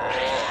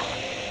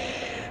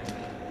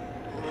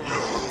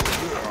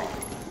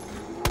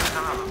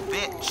 Son of a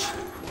bitch.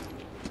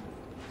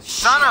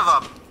 Son of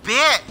a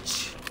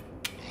bitch!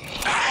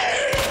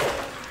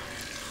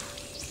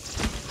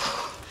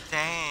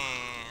 Damn.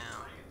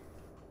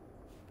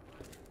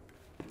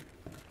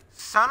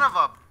 Son of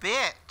a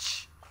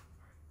bitch.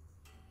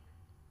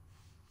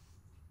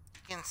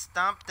 You can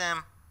stomp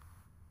them.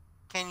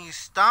 Can you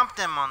stomp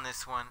them on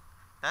this one?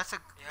 That's a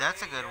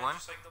good one.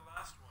 Just like the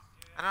last one.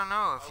 I don't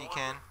know if you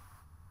can.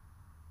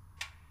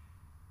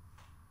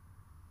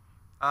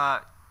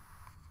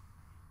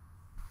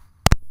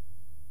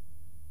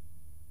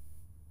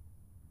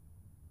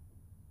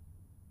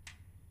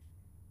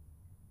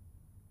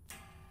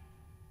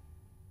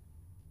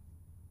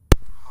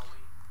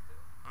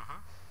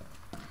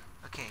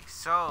 Okay,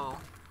 so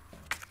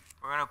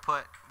we're gonna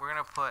put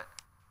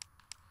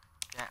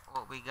that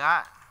what we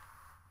got.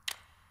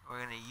 We're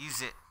gonna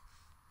use it.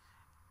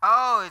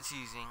 Oh, it's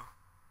using.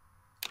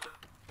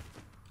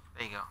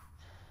 There you go.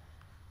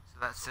 So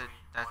that's a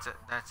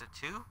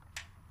 2. I'm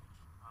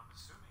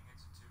assuming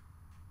it's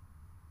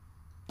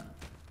a 2.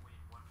 Wait,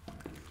 1 more.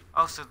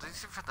 Oh, so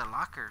these are for the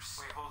lockers.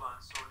 Wait, hold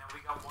on. So now we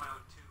got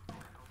 102. Go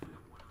ahead, open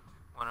up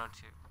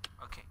 102. 102.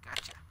 Okay,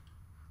 gotcha.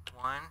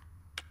 102.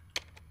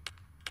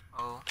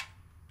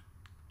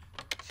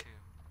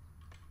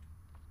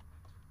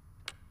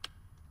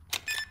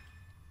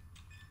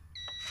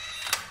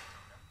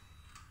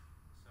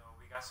 So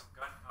we got some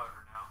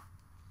gunpowder now.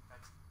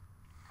 That's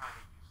kind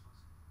of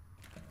useless.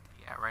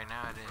 Yeah, right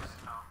now it is.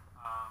 No.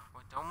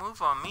 Well, don't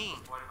move on me.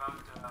 What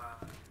about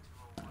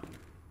 201?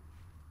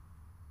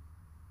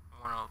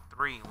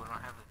 103. We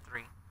don't have the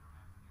 3.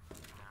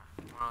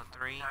 No.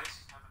 103.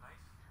 Nice. Have a knife.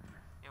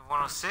 You have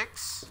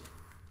 106.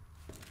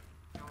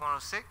 You have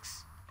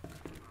 106.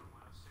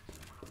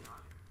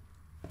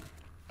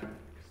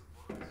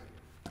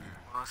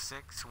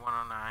 106,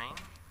 109.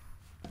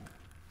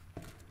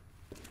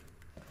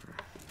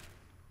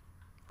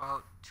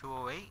 About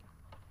 208.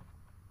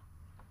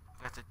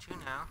 Got the 2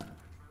 now.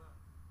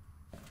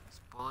 There's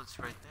bullets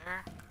right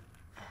there.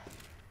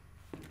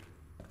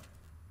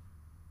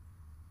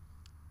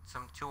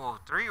 Some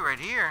 203 right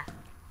here.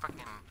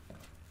 Fucking,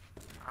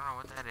 I don't know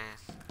what that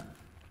is.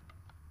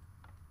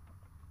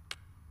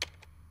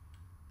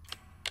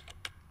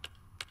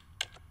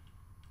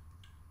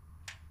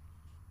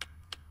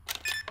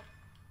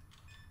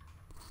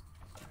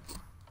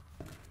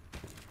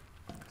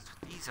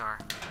 These are.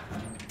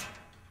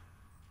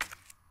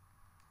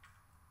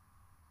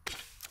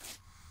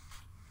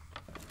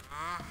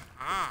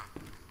 Mm-hmm.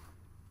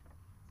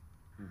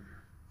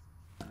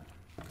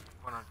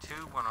 102,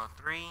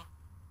 103,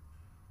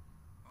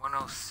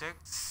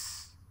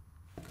 106,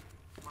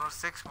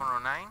 106,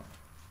 109.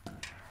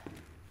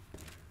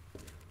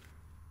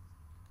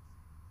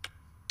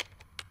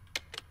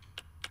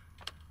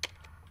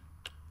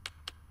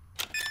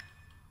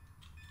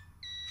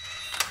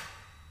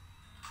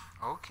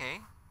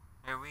 Okay.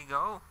 Here we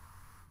go.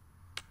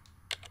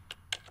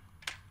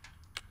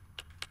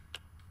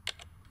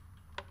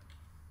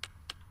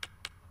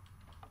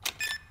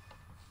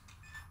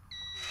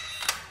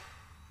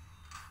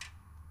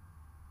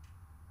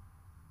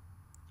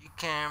 You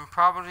can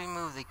probably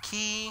move the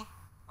key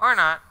or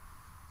not.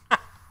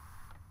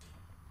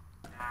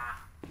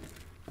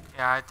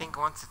 Yeah, I think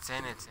once it's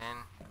in, it's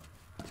in.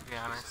 To be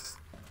honest.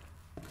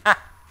 That's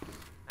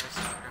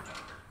true.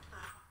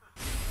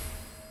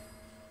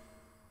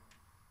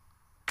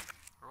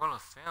 Roll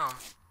of film.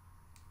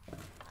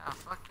 Ah,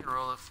 fuck your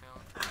roll of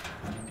film.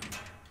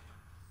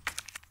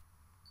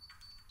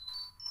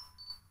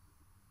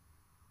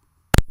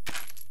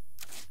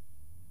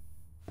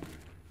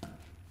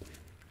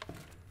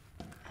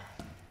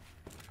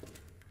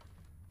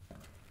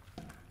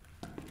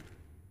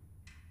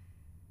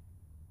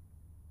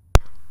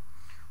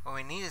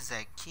 What we need is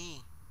that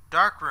key.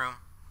 Dark room.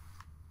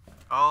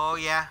 Oh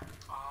yeah.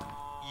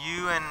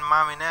 You and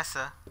Mommy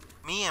Nessa.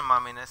 Me and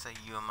Mommy Nessa.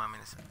 You and Mommy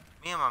Nessa.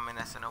 Me and Mommy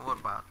Nessa know what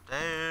about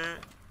that.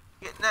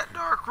 Get in that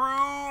dark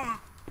room.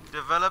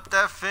 Develop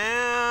that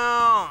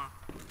film.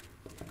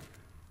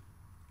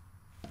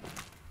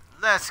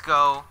 Let's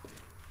go.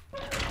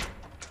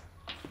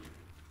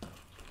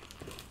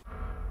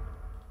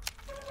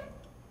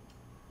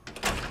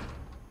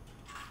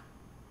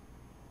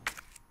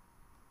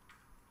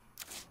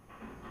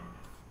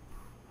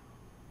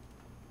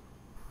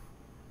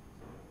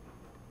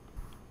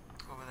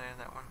 Over there,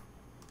 that one.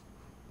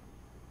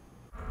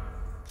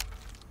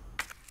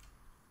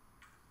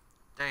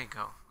 There you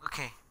go.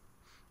 Okay.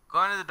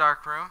 Go into the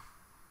dark room.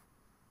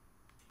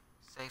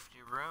 Safety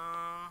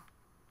room.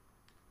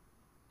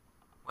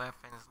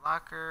 Weapons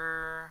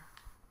locker.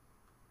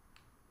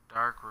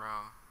 Dark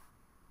room.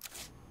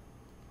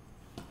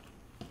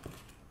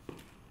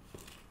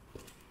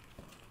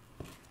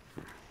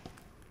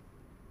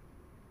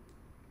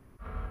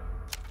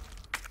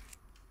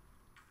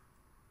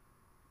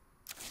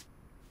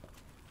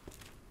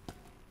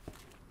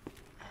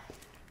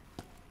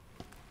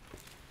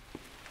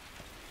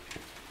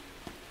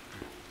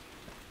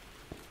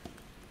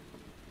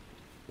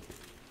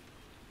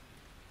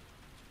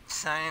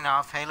 Signing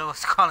off. Halo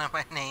is calling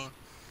my name.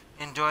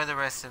 Enjoy the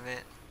rest of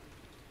it.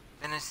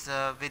 Finish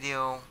the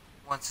video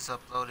once it's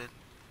uploaded.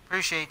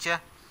 Appreciate ya.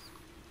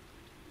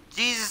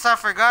 Jesus, I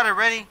forgot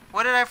already.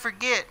 What did I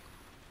forget?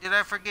 Did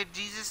I forget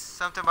Jesus?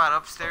 Something about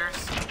upstairs?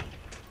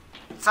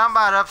 Something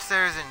about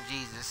upstairs and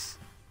Jesus.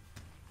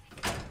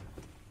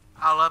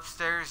 All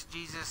upstairs,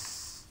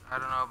 Jesus. I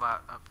don't know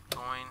about up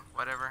going,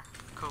 whatever.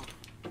 Cool.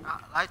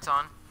 Lights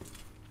on.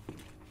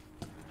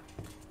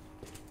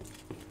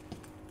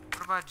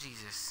 What about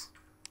Jesus?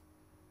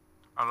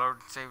 Our Lord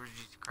and Savior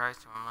Jesus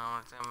Christ.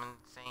 I'm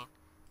insane.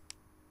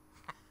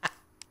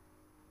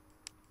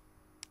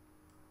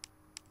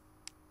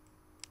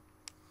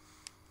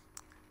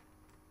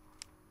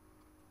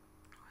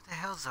 Where the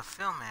hell's the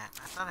film at?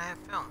 I thought I had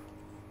film.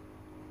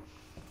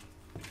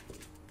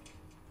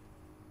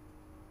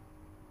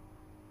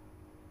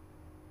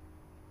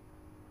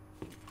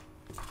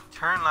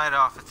 Turn light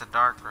off. It's a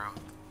dark room.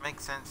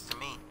 Makes sense to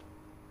me.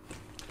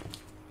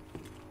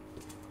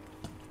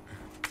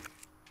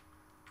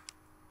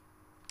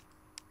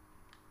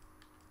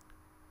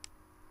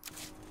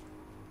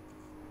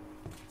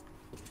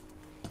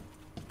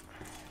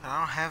 I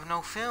don't have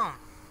no film.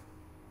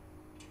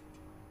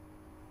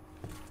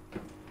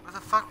 What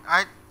the fuck?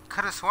 I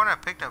could have sworn I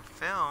picked up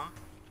film.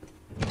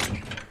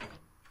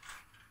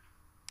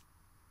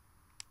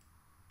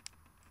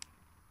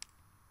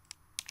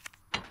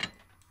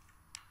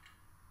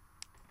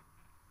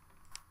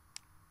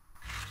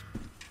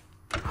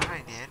 Thought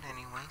I did,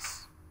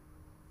 anyways.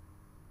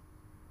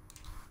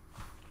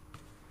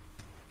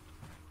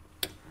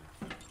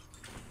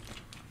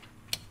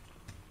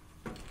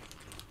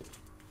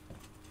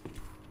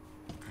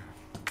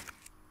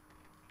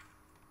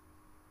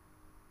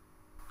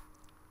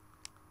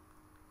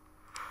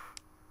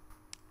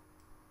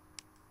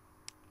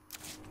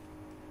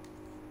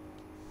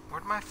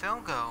 Where'd my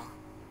film go?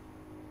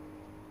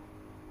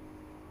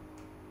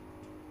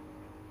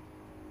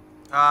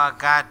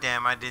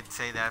 Goddamn, I did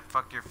say that.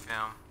 Fuck your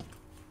film.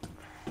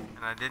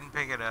 And I didn't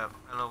pick it up.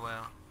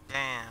 LOL.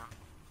 Damn.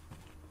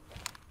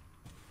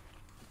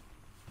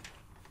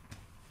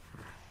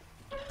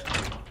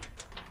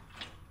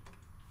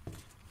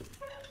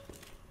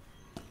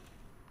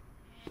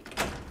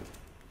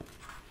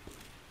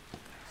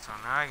 So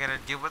now I gotta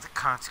deal with the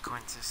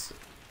consequences.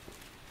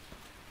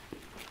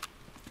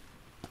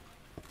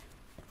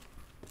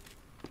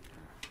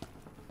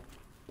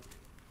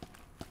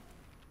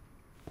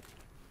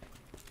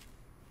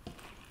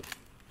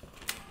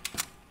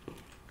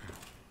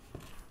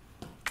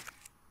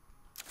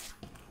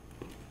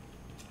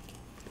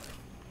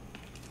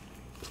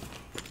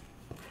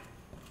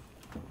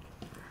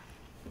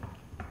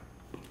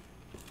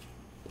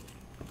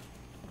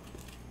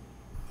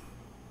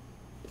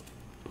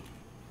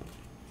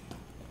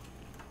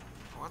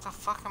 Where the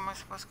fuck am I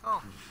supposed to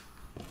go?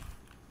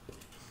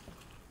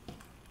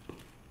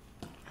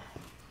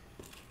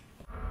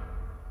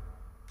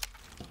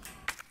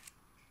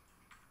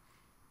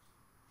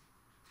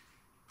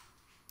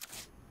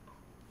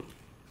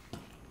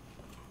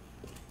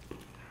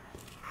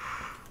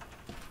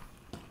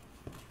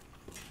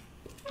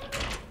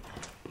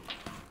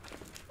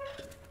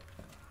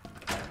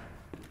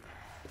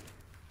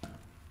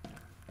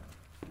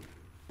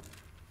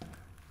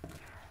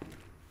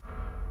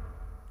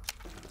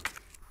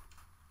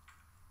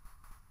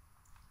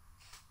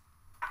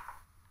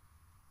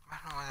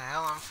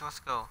 Let's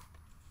go.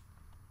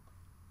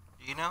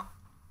 Do you know?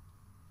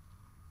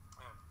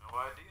 I have no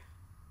idea.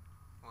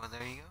 Well,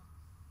 there you go.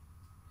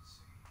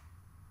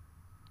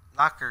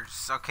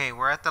 Lockers. Okay,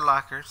 we're at the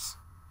lockers.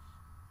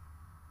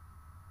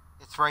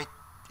 It's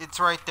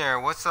right there.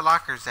 What's the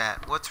lockers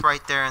at? What's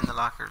right there in the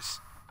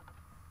lockers?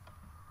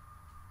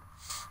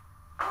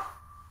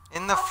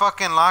 In the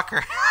fucking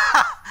locker.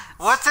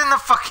 What's in the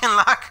fucking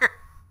locker?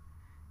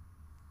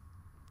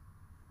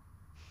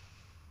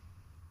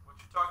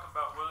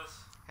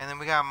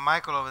 got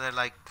Michael over there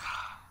like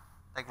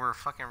we're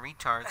fucking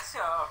retards.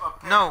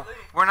 No,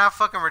 we're not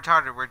fucking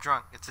retarded. We're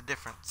drunk. It's a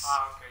difference.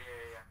 Okay,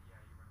 yeah.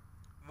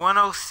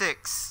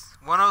 106,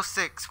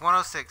 106,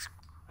 106,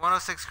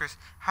 106, Chris.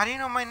 How do you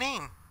know my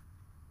name?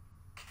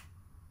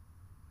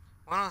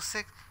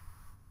 106.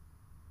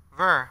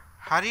 Ver,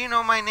 how do you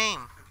know my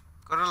name?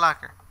 Go to the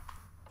locker.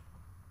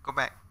 Go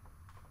back.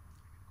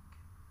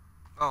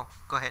 Oh,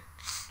 go ahead.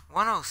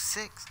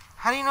 106.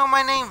 How do you know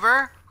my name,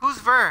 Ver? Who's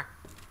Ver?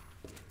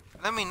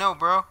 Let me know,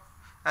 bro.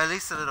 At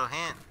least a little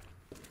hint.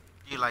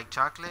 Do you like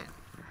chocolate?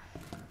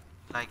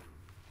 Do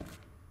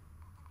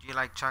you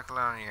like chocolate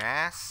on your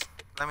ass?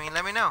 Let me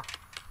know.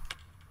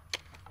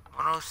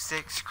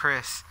 106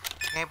 Chris.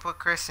 You can't put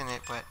Chris in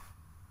it, but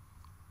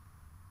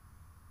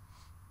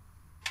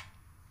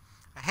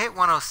I hit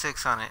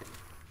 106 on it.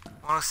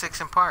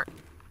 106 in Park.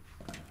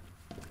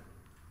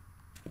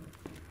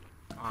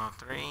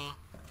 103.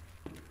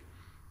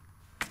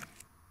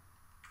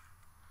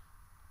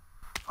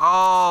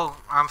 Oh,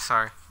 I'm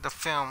sorry. The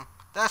film.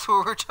 That's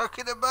what we're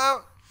talking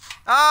about?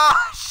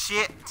 Oh,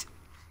 shit.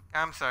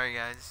 I'm sorry,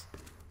 guys.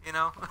 You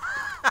know?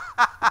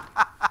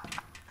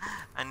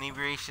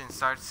 Inebriation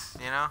starts,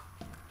 you know?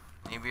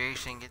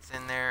 Inebriation gets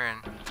in there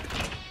and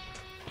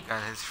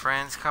got his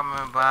friends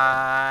coming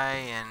by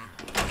and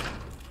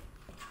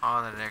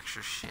all that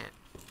extra shit.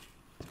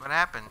 That's what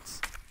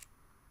happens.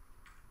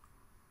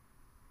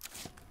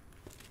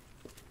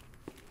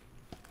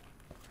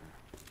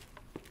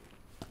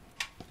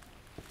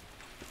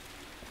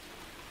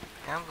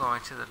 I'm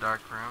going to the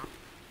dark room.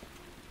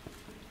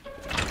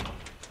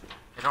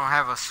 They don't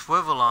have a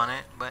swivel on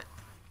it, but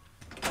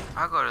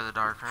I'll go to the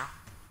dark room.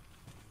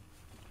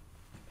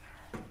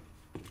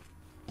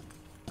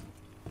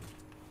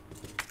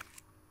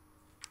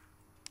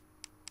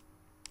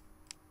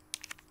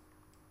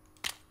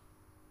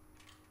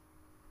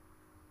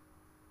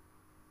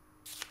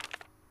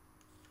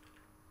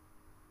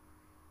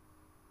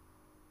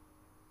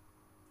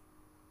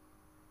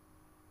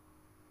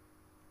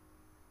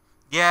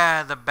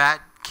 Yeah, the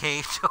bat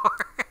cave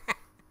door.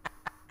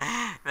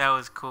 That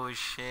was cool as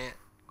shit.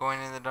 Going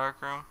in the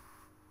dark room.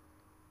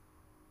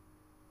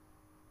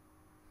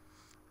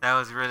 That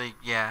was really,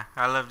 yeah,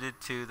 I loved it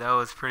too. That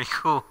was pretty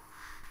cool.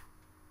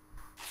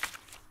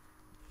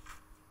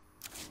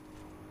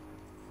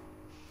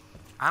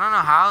 I don't know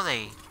how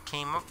they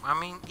came up. I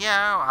mean,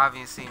 yeah,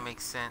 obviously it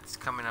makes sense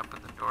coming up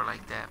with a door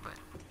like that, but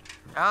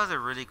that was a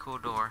really cool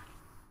door.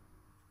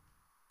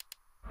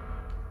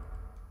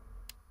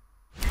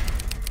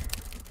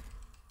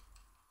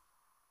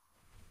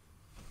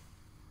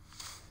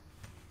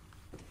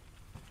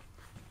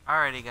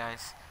 Alrighty,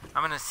 guys.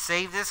 I'm going to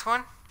save this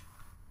one.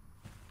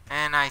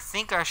 And I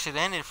think I should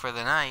end it for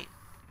the night.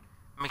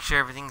 Make sure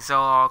everything's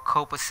all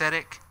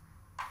copacetic.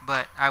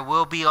 But I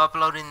will be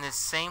uploading this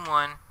same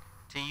one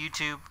to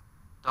YouTube.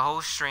 The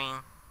whole stream.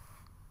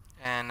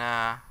 And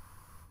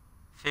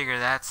figure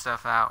that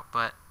stuff out.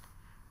 But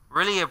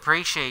really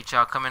appreciate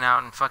y'all coming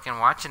out and fucking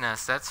watching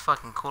us. That's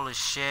fucking cool as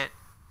shit.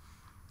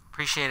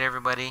 Appreciate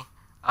everybody.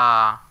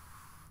 But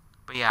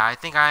yeah, I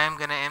think I am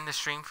going to end the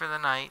stream for the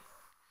night.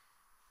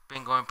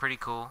 Been going pretty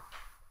cool.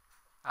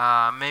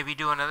 Maybe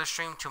do another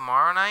stream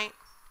tomorrow night.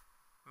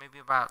 Maybe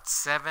about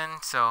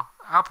 7. So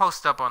I'll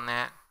post up on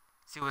that.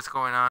 See what's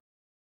going on.